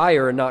with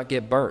fire and not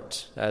get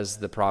burnt, as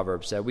the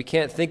proverb said. We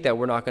can't think that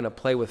we're not going to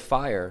play with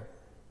fire,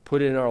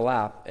 put it in our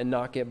lap, and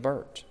not get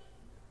burnt.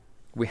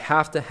 We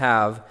have to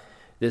have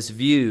this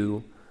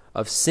view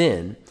of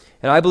sin.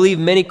 And I believe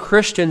many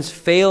Christians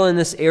fail in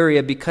this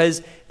area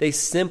because they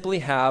simply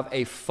have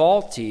a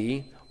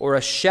faulty or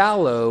a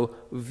shallow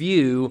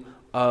view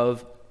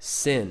of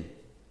sin.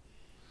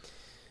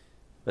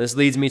 This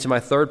leads me to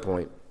my third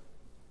point.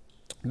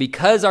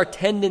 Because our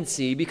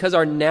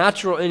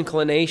natural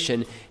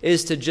inclination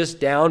is to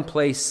just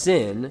downplay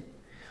sin,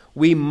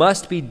 we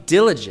must be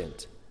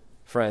diligent,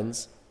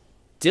 friends,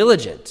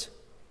 diligent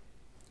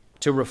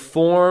to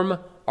reform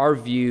our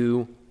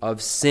view of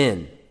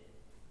sin.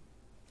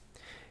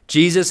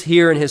 Jesus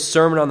here in his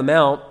Sermon on the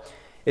Mount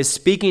is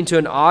speaking to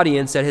an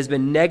audience that has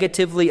been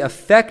negatively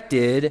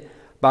affected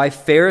by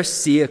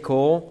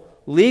Pharisaical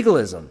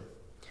legalism.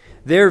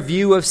 Their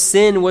view of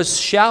sin was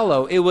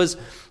shallow. It was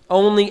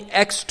only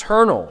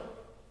external.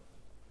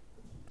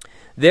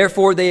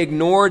 Therefore, they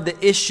ignored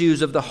the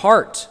issues of the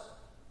heart.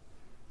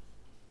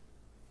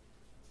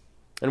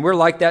 And we're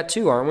like that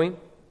too, aren't we?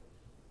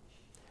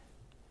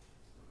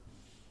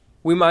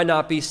 We might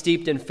not be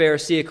steeped in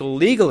Pharisaical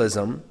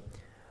legalism,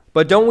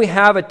 but don't we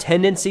have a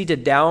tendency to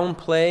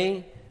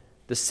downplay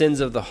the sins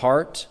of the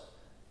heart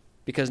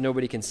because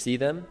nobody can see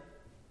them?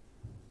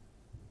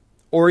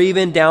 Or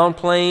even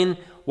downplaying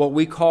what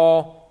we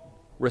call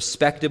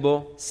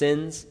respectable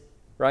sins,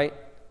 right?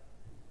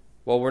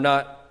 Well, we're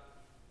not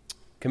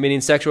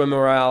committing sexual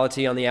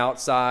immorality on the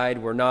outside.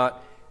 We're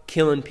not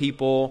killing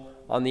people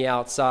on the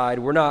outside.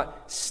 We're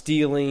not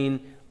stealing.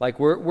 Like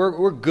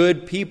we're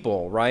good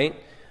people, right?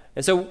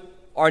 And so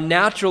our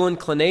natural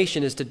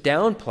inclination is to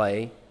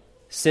downplay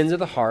sins of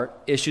the heart,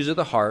 issues of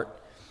the heart,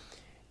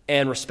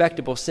 and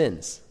respectable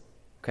sins,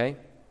 okay?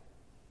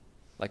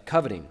 Like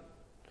coveting,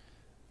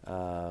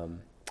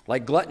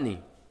 like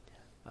gluttony,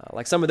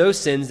 like some of those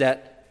sins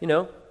that,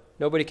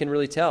 nobody can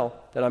really tell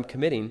that I'm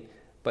committing,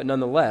 but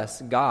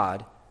nonetheless,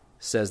 God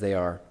says they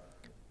are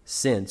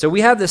sin. So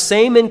we have the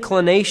same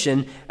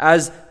inclination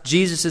as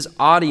Jesus'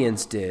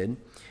 audience did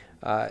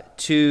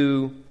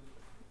to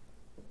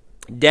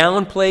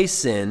downplay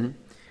sin,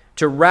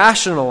 to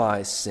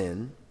rationalize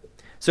sin.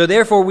 So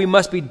therefore, we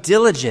must be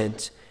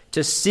diligent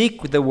to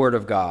seek the Word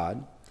of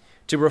God,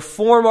 to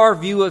reform our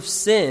view of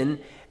sin,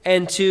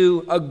 and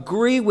to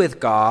agree with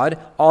God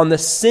on the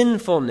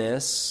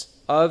sinfulness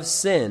of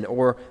sin,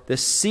 or the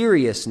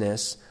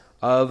seriousness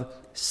of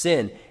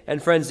sin.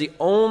 And friends, the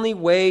only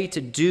way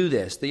to do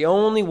this, the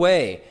only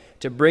way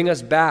to bring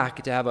us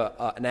back to have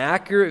an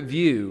accurate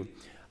view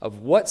of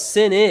what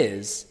sin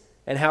is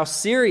and how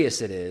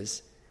serious it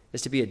is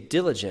to be a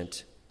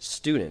diligent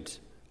student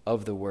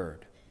of the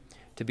Word.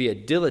 To be a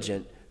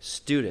diligent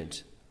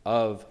student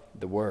of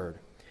the Word.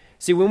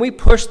 See, when we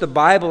push the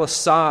Bible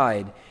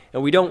aside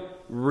and we don't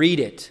read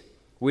it,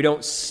 we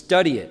don't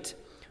study it,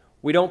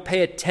 we don't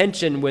pay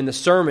attention when the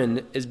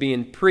sermon is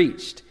being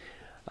preached,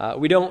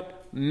 we don't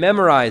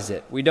memorize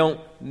it, we don't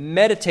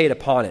meditate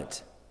upon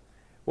it.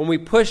 When we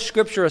push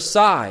Scripture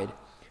aside,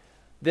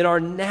 then our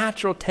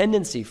natural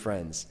tendency,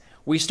 friends,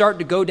 we start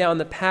to go down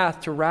the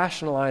path to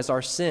rationalize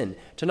our sin,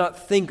 to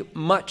not think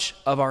much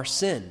of our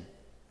sin.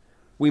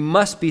 We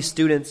must be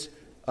students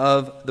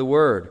of the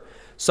Word.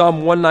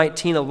 Psalm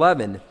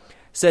 119:11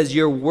 says,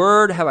 "Your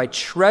word have I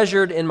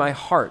treasured in my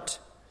heart,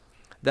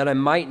 that I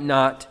might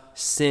not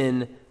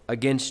sin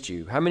against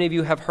you. How many of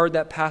you have heard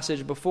that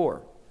passage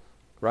before,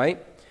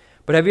 right?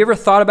 But have you ever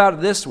thought about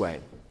it this way?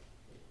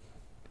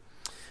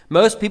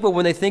 Most people,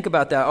 when they think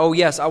about that, oh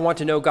yes, I want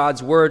to know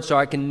God's word so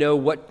I can know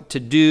what to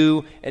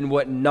do and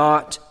what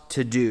not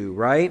to do,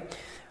 right?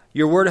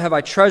 Your word have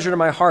I treasured in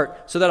my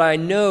heart so that I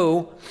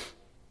know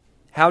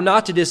how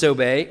not to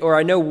disobey, or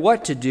I know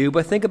what to do.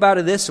 But think about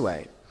it this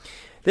way.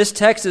 This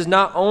text is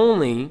not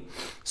only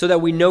so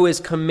that we know his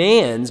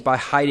commands by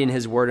hiding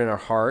his word in our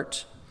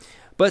heart,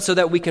 but so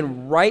that we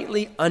can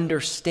rightly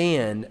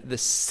understand the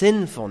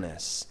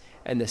sinfulness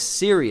and the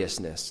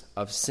seriousness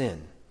of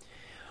sin.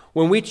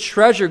 When we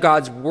treasure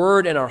God's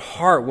word in our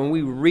heart, when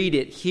we read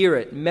it, hear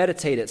it,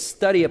 meditate it,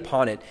 study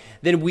upon it,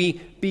 then we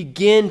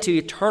begin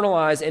to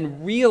eternalize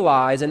and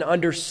realize and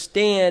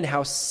understand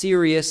how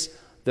serious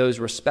those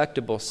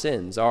respectable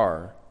sins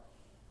are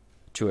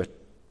to a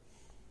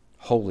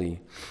holy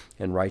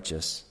and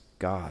righteous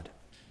God.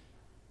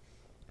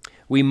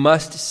 We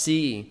must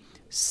see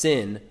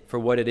sin for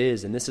what it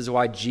is, and this is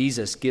why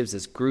Jesus gives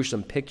this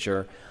gruesome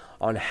picture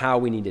on how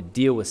we need to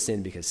deal with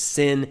sin, because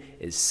sin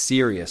is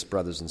serious,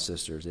 brothers and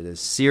sisters. It is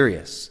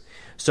serious.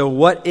 So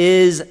what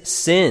is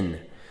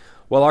sin?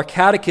 Well, our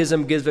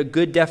catechism gives a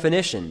good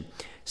definition.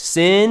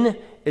 Sin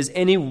is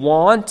any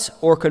want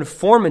or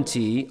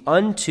conformity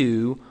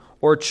unto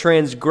or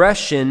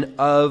transgression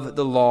of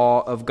the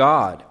law of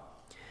God.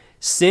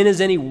 Sin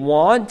is any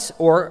want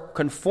or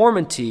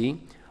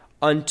conformity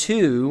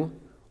unto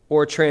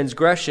or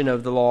transgression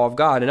of the law of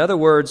God. In other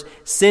words,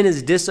 sin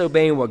is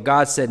disobeying what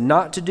God said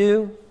not to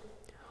do,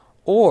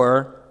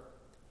 or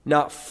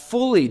not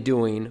fully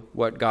doing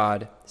what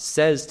God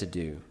says to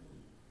do.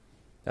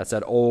 That's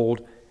that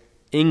old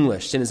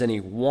English. Sin is any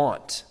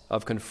want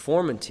of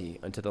conformity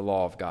unto the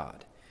law of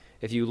God.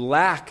 If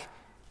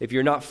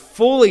you're not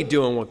fully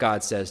doing what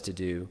God says to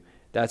do,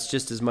 that's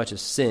just as much a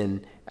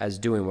sin as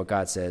doing what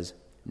God says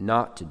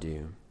not to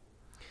do.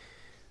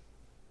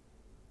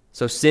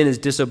 So sin is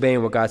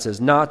disobeying what God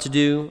says not to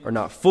do, or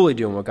not fully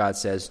doing what God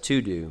says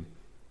to do.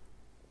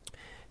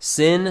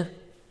 Sin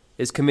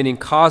is committing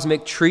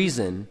cosmic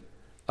treason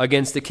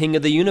against the King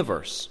of the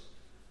universe,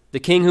 the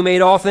King who made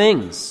all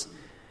things.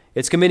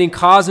 It's committing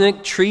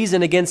cosmic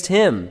treason against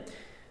him,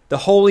 the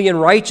holy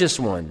and righteous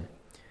one.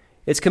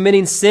 It's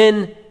committing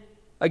sin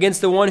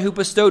against the one who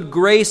bestowed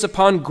grace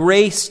upon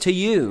grace to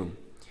you.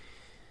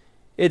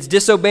 It's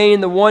disobeying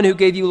the one who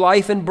gave you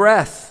life and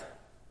breath.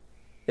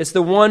 It's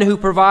the one who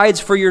provides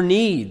for your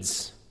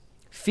needs,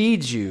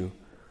 feeds you,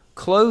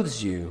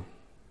 clothes you.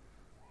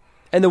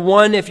 And the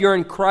one, if you're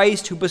in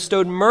Christ, who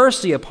bestowed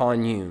mercy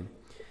upon you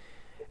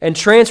and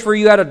transfer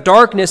you out of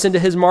darkness into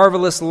his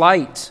marvelous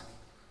light.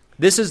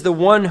 This is the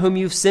one whom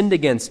you've sinned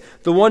against,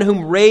 the one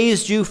whom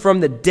raised you from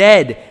the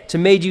dead to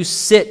make you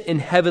sit in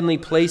heavenly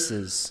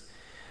places,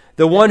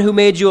 the one who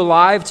made you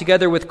alive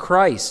together with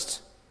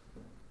Christ.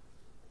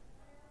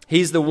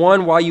 He's the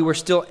one, while you were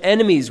still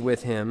enemies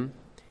with him,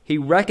 he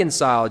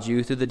reconciled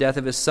you through the death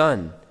of his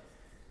Son.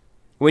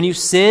 When you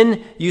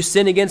sin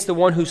against the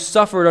one who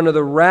suffered under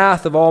the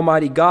wrath of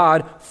Almighty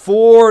God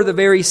for the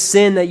very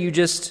sin that you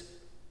just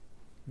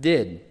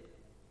did.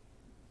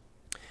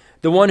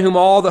 The one whom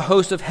all the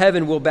host of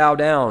heaven will bow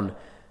down.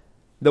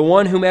 The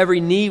one whom every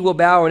knee will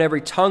bow and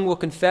every tongue will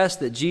confess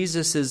that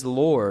Jesus is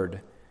Lord.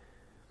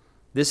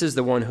 This is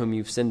the one whom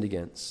you've sinned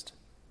against.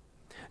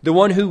 The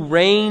one who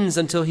reigns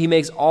until he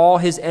makes all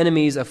his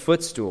enemies a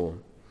footstool.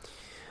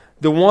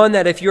 The one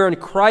that, if you're in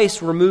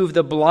Christ, removed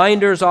the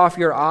blinders off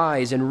your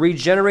eyes and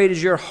regenerated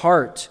your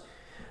heart.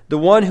 The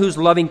one whose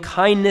loving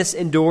kindness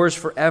endures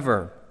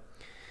forever.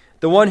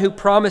 The one who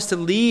promised to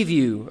leave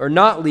you, or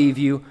not leave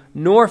you,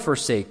 nor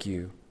forsake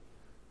you.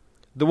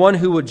 The one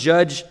who will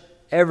judge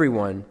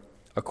everyone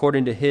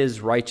according to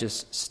his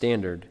righteous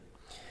standard.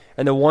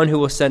 And the one who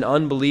will send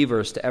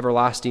unbelievers to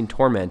everlasting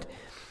torment.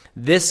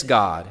 This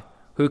God,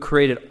 who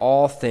created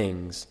all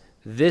things,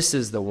 this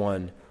is the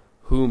one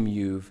whom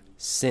you've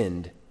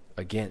sinned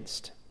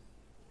against.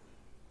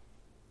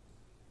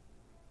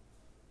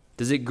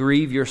 Does it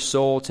grieve your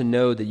soul to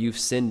know that you've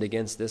sinned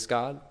against this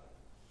God?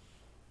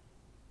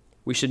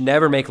 We should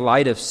never make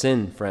light of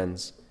sin,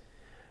 friends.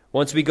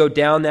 Once we go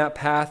down that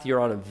path,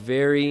 you're on a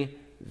very,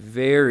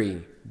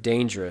 very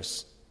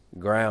dangerous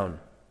ground.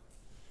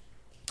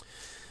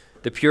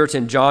 The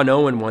Puritan John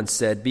Owen once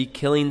said, "Be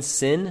killing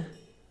sin,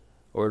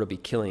 or it'll be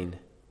killing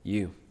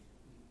you."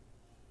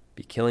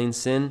 Be killing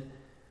sin,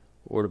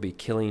 or it'll be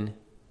killing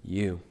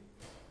you.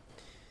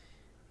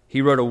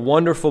 He wrote a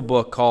wonderful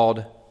book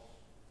called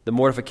The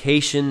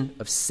Mortification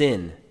of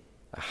Sin.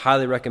 I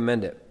highly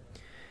recommend it.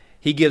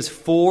 He gives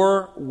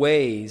 4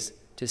 ways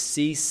to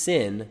see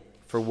sin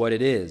for what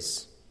it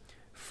is.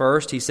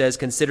 First, he says,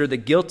 consider the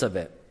guilt of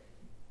it.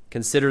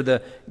 Consider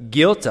the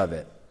guilt of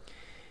it.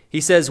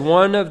 He says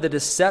one of the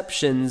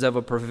deceptions of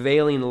a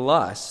prevailing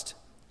lust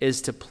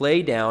is to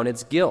play down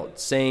its guilt,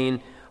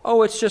 saying,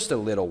 oh, it's just a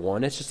little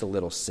one, it's just a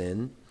little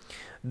sin.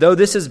 Though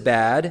this is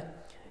bad,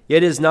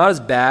 yet it is not as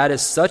bad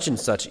as such and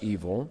such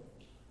evil.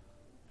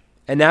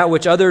 And that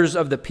which others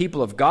of the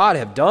people of God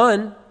have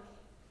done,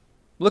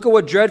 Look at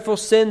what dreadful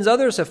sins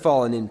others have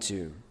fallen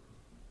into.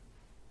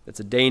 It's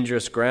a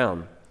dangerous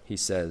ground, he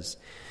says.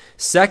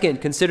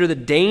 Second, consider the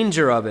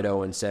danger of it,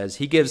 Owen says.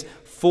 He gives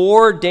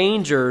 4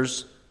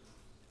 dangers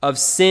of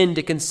sin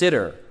to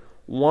consider.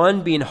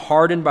 1, being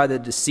hardened by the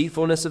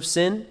deceitfulness of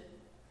sin.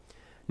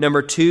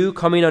 Number 2,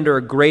 coming under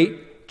a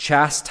great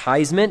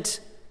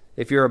chastisement.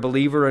 If you're a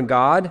believer in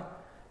God,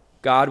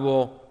 God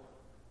will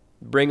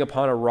bring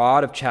upon a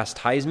rod of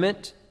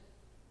chastisement.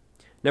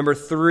 Number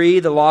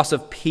 3, the loss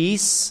of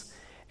peace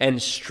and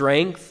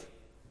strength.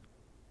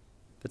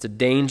 That's a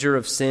danger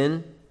of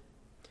sin.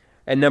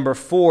 And number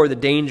 4, the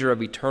danger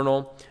of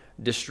eternal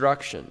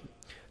destruction.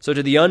 So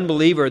to the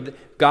unbeliever,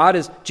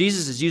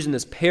 Jesus is using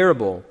this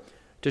parable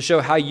to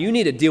show how you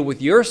need to deal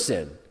with your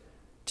sin.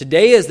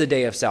 Today is the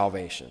day of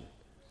salvation.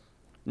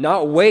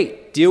 Not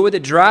wait. Deal with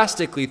it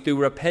drastically through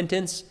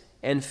repentance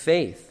and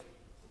faith.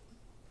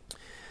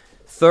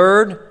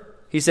 Third,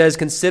 he says,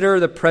 consider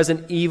the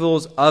present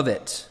evils of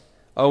it.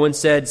 Owen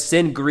said,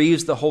 sin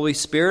grieves the Holy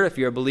Spirit. If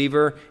you're a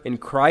believer in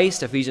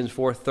Christ, Ephesians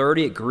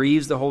 4:30, it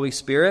grieves the Holy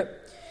Spirit.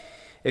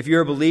 If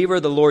you're a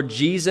believer, the Lord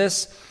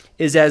Jesus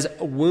is as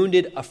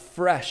wounded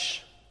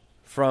afresh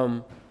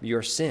from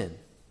your sin.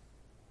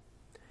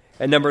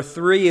 And number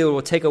 3, it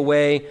will take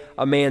away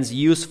a man's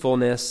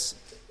usefulness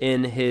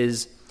in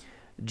his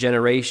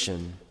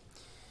generation.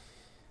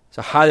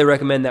 So I highly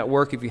recommend that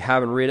work if you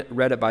haven't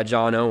read it by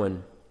John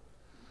Owen.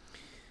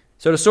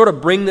 So to sort of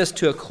bring this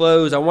to a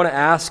close, I want to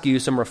ask you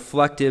some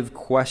reflective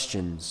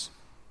questions.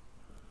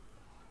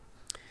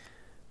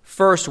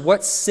 First,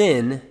 what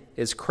sin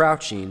is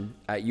crouching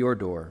at your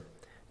door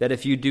that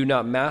if you do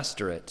not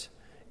master it,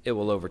 it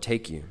will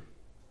overtake you?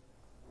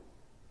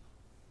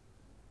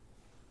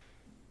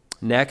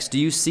 Next, do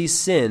you see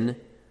sin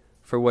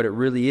for what it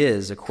really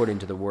is according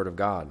to the Word of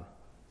God?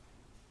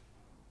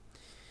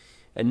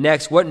 And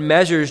next, what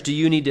measures do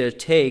you need to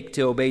take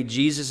to obey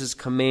Jesus'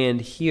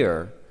 command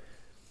here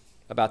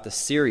about the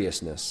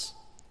seriousness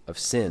of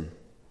sin?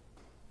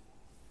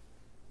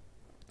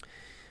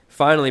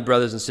 Finally,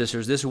 brothers and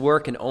sisters, this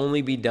work can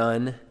only be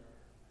done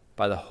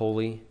by the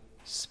Holy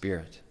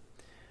Spirit.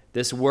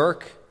 This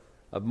work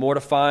of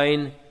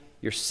mortifying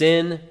your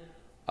sin,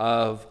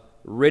 of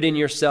ridding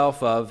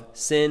yourself of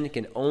sin,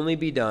 can only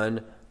be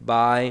done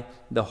by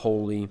the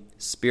Holy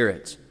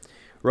Spirit.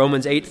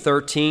 Romans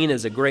 8:13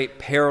 is a great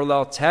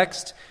parallel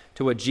text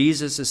to what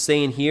Jesus is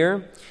saying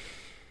here.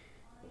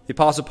 The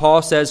Apostle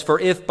Paul says, For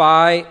if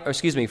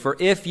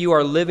you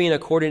are living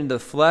according to the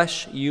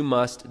flesh, you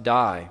must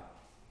die.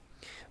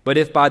 But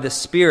if by the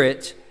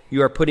Spirit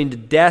you are putting to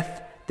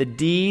death the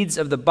deeds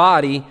of the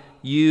body,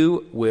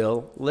 you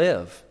will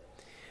live.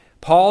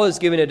 Paul is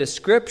giving a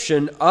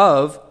description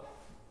of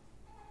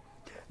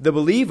the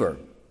believer.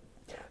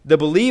 The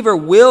believer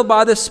will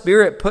by the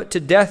Spirit put to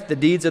death the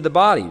deeds of the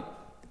body.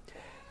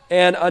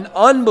 And an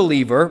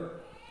unbeliever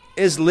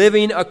is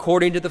living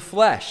according to the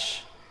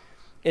flesh,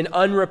 in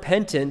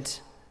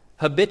unrepentant,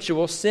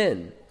 habitual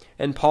sin.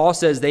 And Paul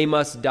says they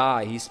must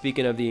die. He's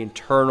speaking of the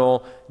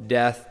eternal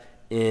death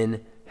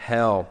in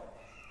hell.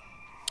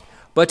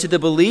 But to the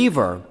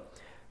believer,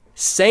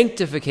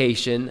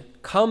 sanctification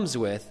comes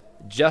with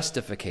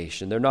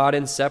justification. They're not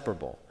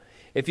inseparable.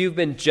 If you've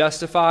been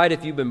justified,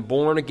 if you've been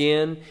born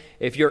again,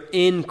 if you're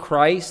in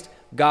Christ,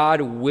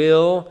 God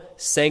will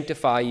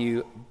sanctify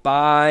you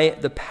by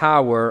the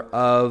power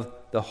of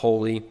the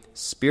Holy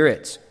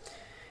Spirit.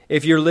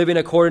 If you're living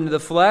according to the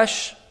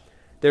flesh,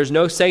 there's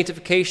no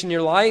sanctification in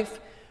your life.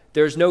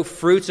 There's no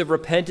fruits of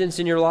repentance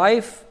in your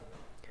life.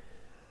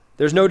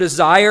 There's no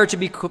desire to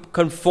be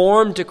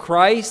conformed to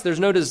Christ. There's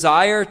no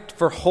desire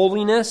for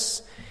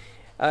holiness.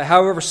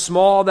 However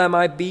small that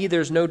might be,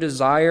 there's no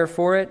desire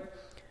for it.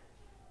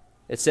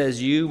 It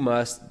says you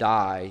must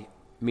die,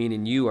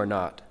 meaning you are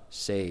not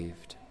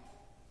saved.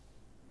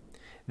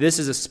 This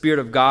is a Spirit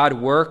of God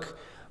work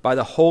by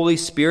the Holy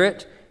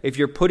Spirit. If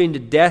you're putting to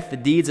death the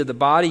deeds of the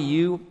body,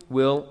 you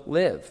will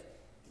live.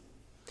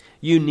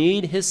 You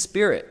need His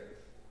Spirit.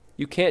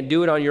 You can't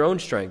do it on your own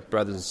strength,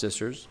 brothers and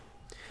sisters.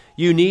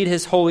 You need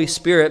His Holy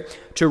Spirit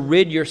to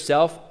rid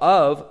yourself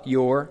of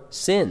your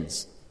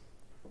sins.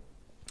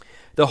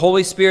 The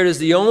Holy Spirit is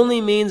the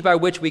only means by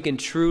which we can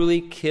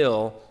truly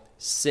kill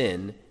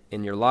sin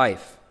in your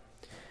life.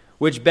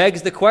 Which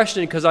begs the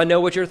question, because I know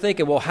what you're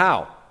thinking, well,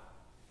 how?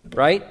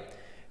 Right?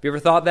 Have you ever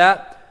thought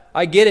that?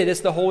 I get it,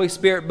 it's the Holy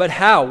Spirit, but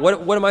how?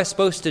 What am I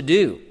supposed to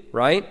do,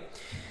 right?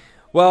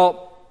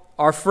 Well,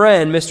 our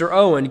friend, Mr.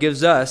 Owen,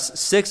 gives us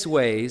 6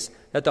 ways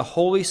that the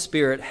Holy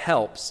Spirit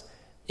helps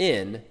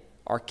in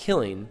our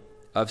killing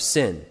of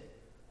sin.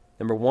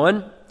 Number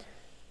 1,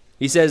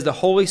 he says the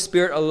Holy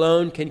Spirit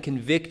alone can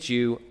convict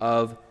you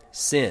of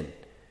sin.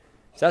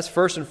 So that's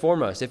first and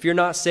foremost. If you're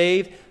not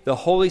saved, the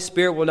Holy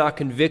Spirit will not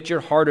convict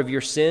your heart of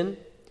your sin.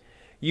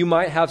 You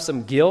might have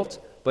some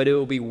guilt, but it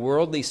will be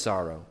worldly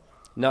sorrow,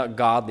 not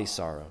godly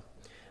sorrow.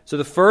 So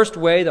the first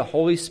way the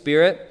Holy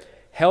Spirit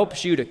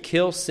helps you to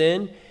kill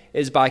sin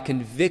is by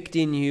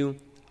convicting you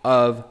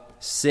of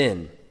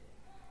sin.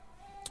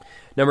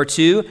 Number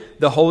 2,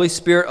 the Holy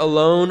Spirit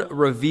alone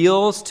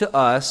reveals to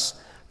us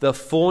the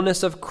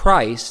fullness of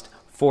Christ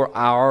for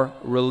our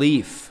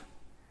relief.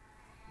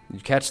 Did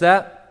you catch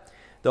that?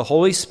 The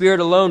Holy Spirit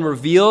alone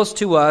reveals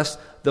to us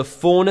the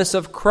fullness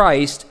of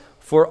Christ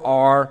for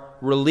our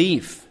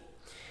relief.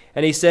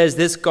 And he says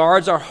this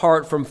guards our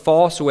heart from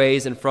false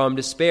ways and from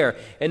despair.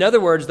 In other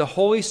words, the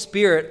Holy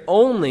Spirit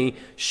only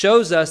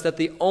shows us that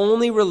the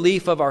only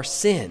relief of our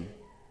sin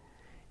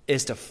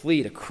is to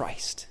flee to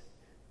Christ.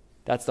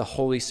 That's the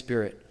Holy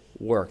Spirit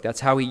work. That's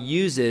how he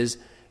uses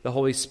the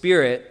Holy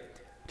Spirit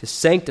to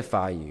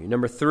sanctify you.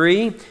 Number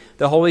 3,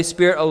 the Holy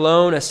Spirit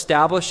alone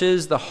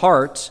establishes the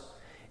heart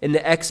in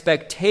the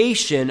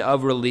expectation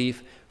of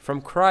relief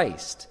from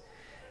Christ.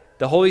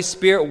 The Holy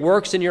Spirit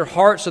works in your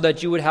heart so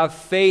that you would have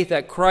faith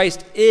that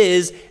Christ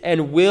is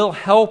and will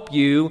help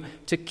you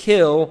to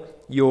kill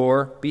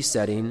your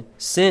besetting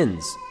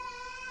sins.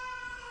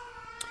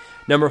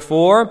 Number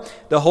 4,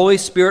 the Holy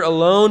Spirit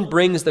alone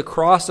brings the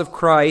cross of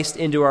Christ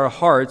into our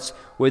hearts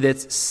with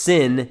its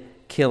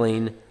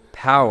sin-killing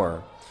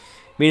power.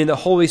 Meaning the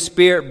Holy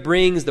Spirit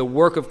brings the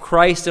work of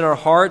Christ in our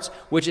hearts,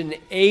 which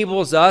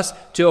enables us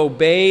to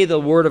obey the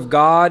Word of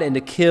God and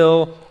to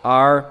kill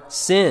our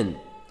sin.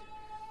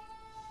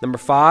 Number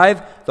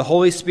 5, the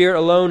Holy Spirit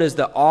alone is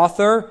the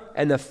author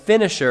and the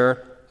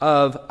finisher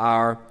of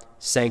our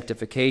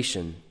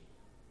sanctification.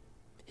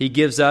 He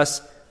gives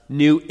us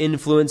new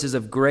influences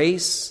of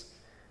grace.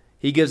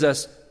 He gives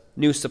us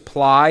new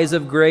supplies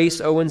of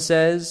grace, Owen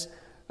says,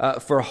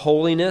 for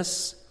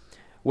holiness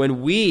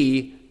when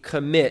we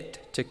commit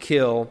to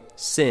kill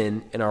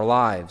sin in our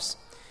lives.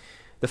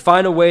 The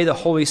final way the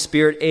Holy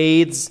Spirit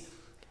aids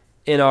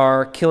in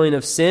our killing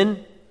of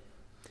sin,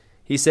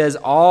 he says,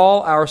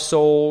 all our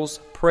soul's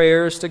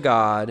prayers to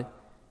God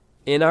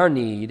in our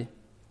need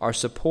are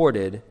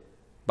supported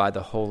by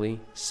the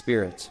Holy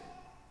Spirit.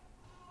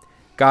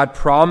 God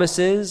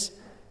promises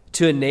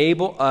to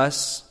enable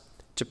us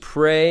to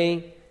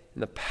pray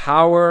in the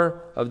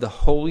power of the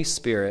Holy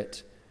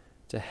Spirit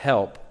to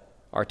help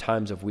our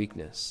times of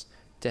weakness,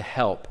 to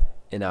help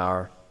in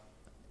our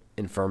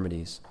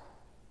infirmities.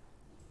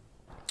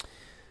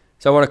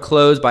 So I want to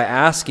close by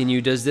asking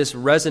you, does this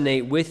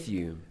resonate with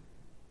you?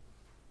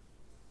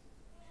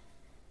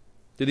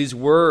 Do these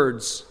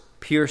words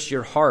pierce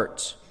your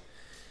heart?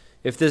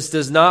 If this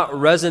does not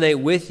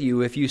resonate with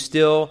you, if you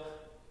still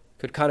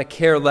could kind of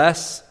care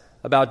less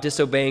about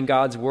disobeying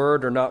God's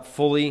word or not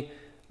fully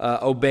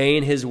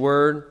obeying his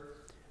word,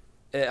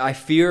 I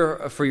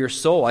fear for your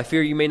soul. I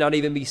fear you may not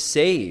even be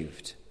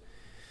saved.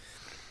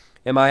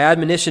 And my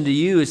admonition to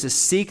you is to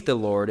seek the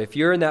Lord. If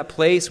you're in that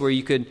place where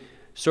you could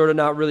sort of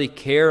not really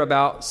care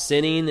about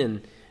sinning,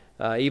 and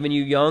even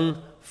you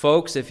young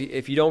folks, if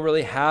you don't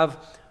really have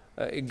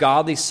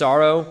godly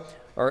sorrow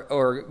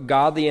or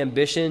godly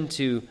ambition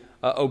to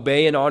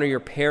obey and honor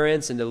your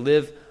parents and to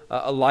live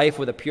a life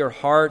with a pure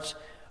heart,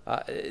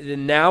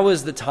 then now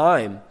is the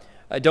time.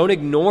 Don't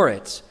ignore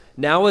it.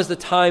 Now is the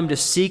time to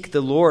seek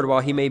the Lord while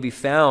he may be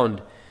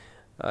found.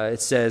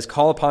 It says,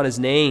 call upon his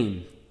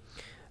name.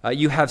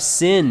 You have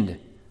sinned,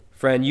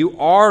 friend. You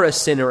are a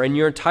sinner, and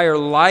your entire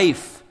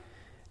life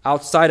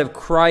outside of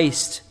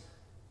Christ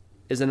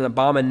is an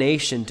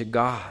abomination to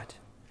God.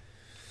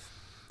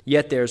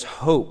 Yet there's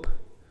hope.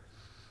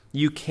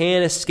 You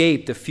can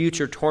escape the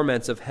future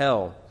torments of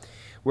hell,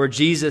 where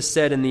Jesus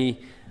said in the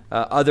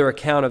other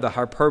account of the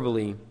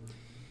hyperbole,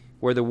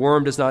 where the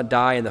worm does not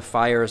die and the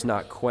fire is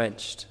not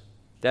quenched.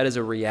 That is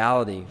a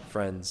reality,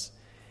 friends.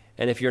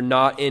 And if you're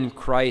not in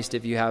Christ,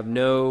 if you have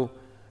no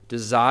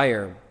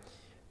desire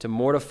to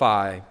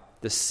mortify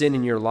the sin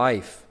in your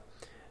life,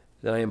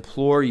 then I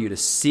implore you to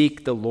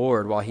seek the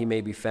Lord while he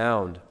may be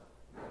found.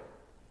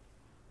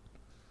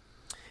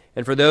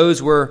 And for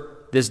those where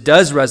this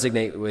does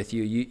resonate with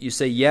you, you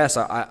say, yes,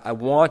 I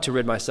want to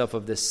rid myself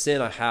of this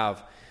sin I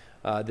have,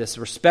 this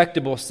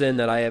respectable sin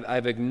that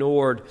I've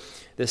ignored,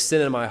 this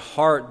sin in my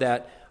heart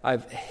that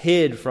I've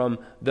hid from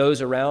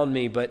those around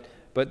me, but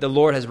the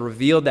Lord has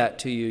revealed that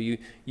to you.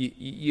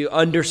 You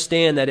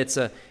understand that it's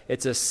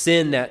a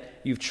sin that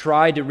you've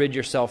tried to rid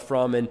yourself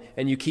from,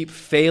 and you keep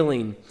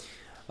failing.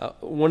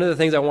 One of the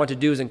things I want to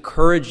do is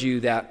encourage you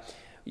that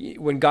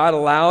when God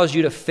allows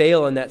you to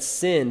fail in that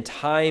sin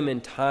time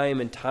and time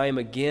and time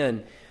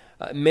again,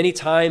 many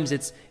times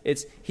it's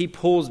he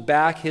pulls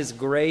back his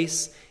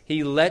grace.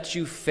 He lets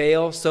you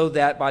fail so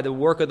that by the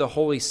work of the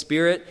Holy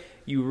Spirit,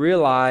 you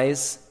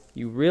realize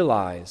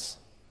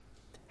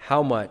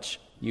how much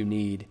you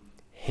need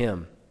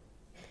him.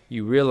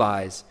 You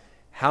realize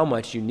how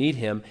much you need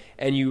him,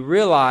 and you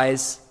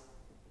realize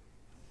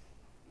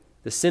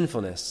the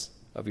sinfulness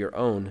of your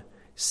own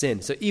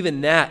sin. So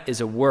even that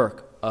is a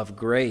work of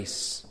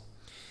grace.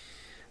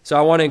 So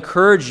I want to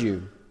encourage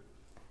you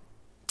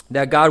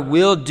that God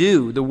will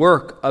do the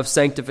work of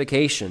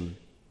sanctification.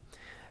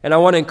 And I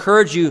want to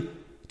encourage you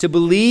to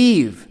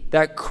believe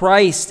that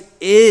Christ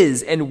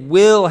is and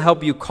will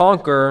help you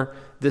conquer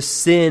the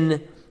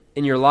sin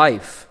in your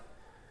life.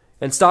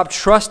 And stop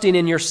trusting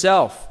in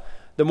yourself.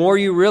 The more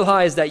you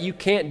realize that you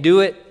can't do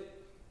it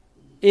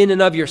in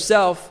and of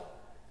yourself,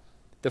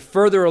 the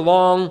further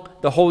along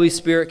the Holy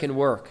Spirit can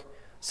work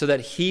so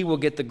that he will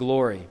get the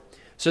glory.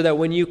 so that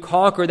when you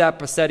conquer that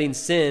besetting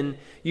sin,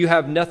 you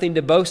have nothing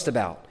to boast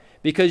about,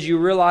 because you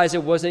realize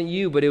it wasn't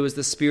you, but it was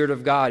the Spirit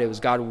of God. It was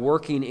God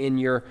working in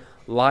your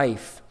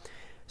life.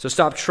 So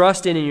stop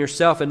trusting in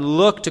yourself and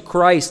look to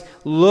Christ,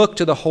 look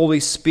to the Holy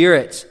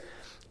Spirit,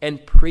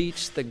 and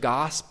preach the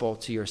gospel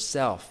to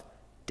yourself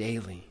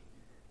daily.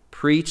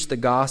 Preach the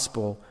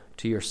gospel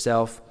to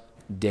yourself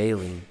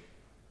daily.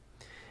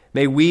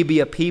 May we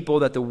be a people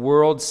that the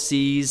world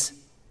sees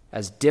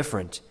as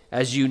different,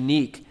 as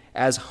unique,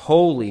 as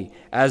holy,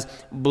 as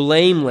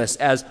blameless,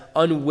 as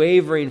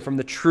unwavering from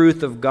the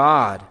truth of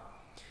God.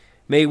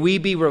 May we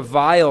be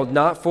reviled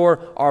not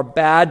for our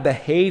bad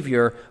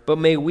behavior, but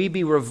may we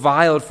be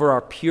reviled for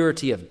our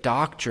purity of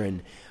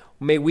doctrine.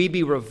 May we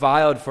be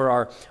reviled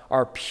for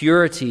our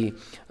purity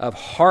of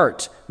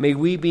heart. May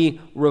we be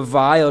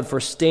reviled for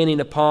standing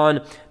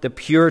upon the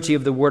purity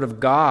of the Word of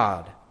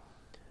God,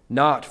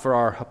 not for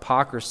our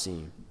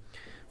hypocrisy,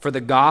 for the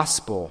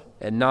gospel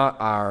and not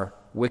our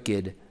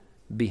wicked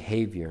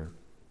behavior.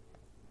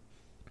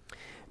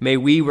 May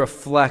we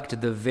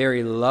reflect the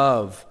very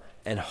love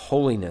and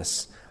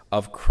holiness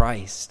of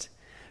Christ,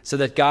 so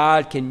that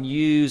God can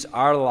use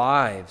our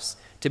lives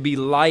to be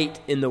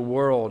light in the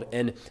world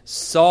and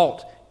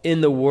salt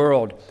in the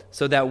world,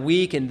 so that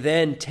we can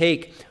then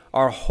take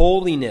our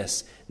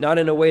holiness, not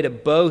in a way to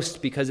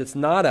boast because it's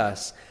not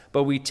us,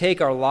 but we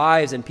take our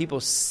lives and people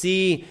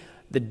see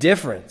the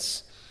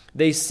difference.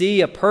 They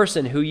see a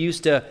person who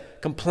used to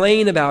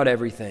complain about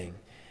everything,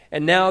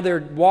 and now they're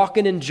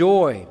walking in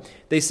joy.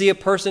 They see a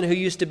person who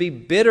used to be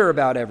bitter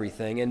about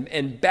everything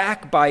and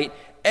backbite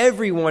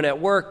everyone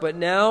at work, but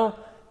now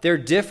they're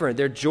different.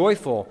 They're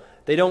joyful.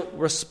 They don't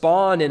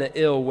respond in an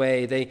ill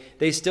way.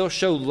 They still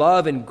show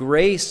love and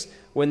grace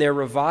when they're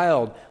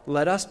reviled.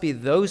 Let us be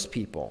those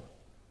people,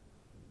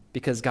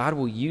 because God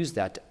will use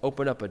that to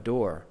open up a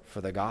door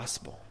for the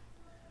gospel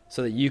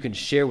so that you can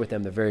share with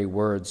them the very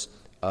words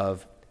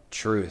of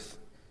truth.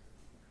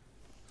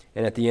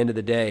 And at the end of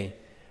the day,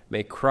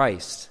 may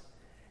Christ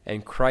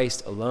and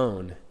Christ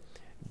alone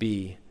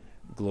be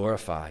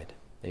glorified.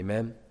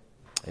 Amen?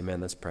 Amen.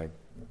 Let's pray.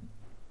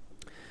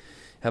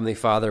 Heavenly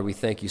Father, we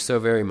thank you so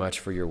very much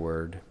for your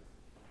word.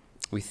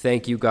 We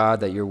thank you, God,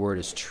 that your word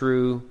is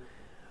true.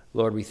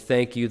 Lord, we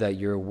thank you that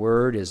your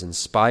word is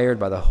inspired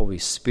by the Holy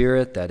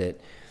Spirit, that it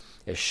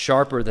is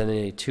sharper than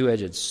any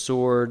two-edged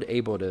sword,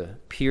 able to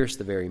pierce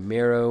the very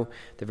marrow,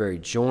 the very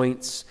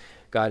joints.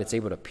 God, it's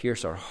able to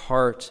pierce our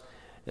heart.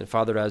 And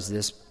Father, as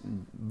this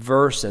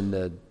verse and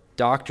the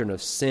doctrine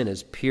of sin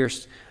has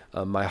pierced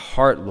my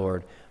heart,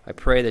 Lord, I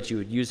pray that you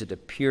would use it to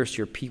pierce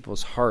your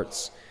people's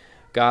hearts,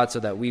 God, so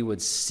that we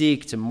would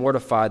seek to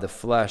mortify the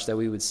flesh, that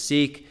we would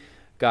seek,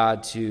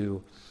 God,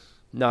 to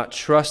not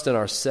trust in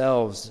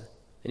ourselves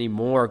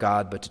anymore,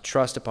 God, but to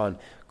trust upon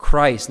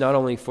Christ, not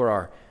only for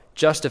our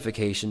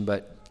justification,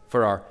 but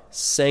for our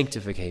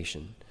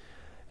sanctification.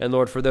 And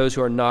Lord, for those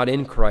who are not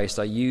in Christ,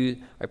 I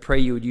pray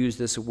you would use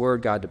this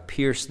word, God, to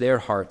pierce their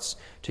hearts,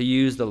 to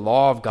use the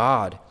law of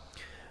God,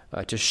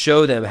 to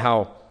show them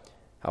how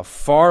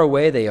far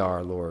away they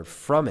are, Lord,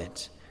 from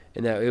it,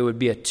 and that it would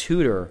be a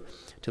tutor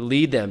to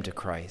lead them to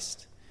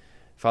Christ.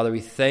 Father,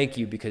 we thank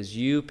you because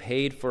you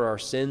paid for our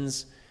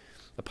sins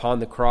upon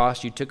the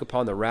cross. You took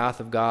upon the wrath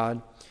of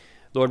God.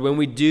 Lord, when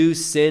we do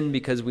sin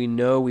because we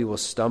know we will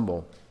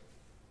stumble,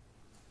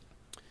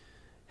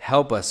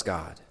 help us,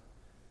 God,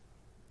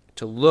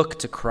 to look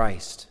to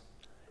Christ.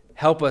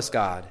 Help us,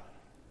 God,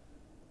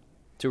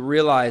 to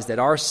realize that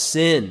our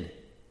sin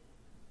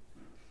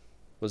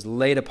was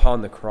laid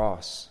upon the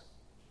cross,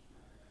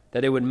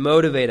 that it would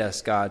motivate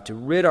us, God, to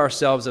rid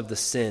ourselves of the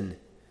sin.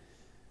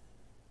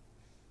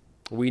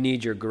 We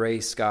need your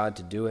grace, God,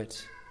 to do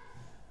it.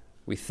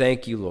 We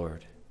thank you,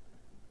 Lord.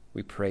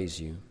 We praise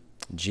you.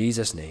 In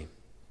Jesus' name,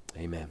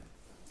 amen.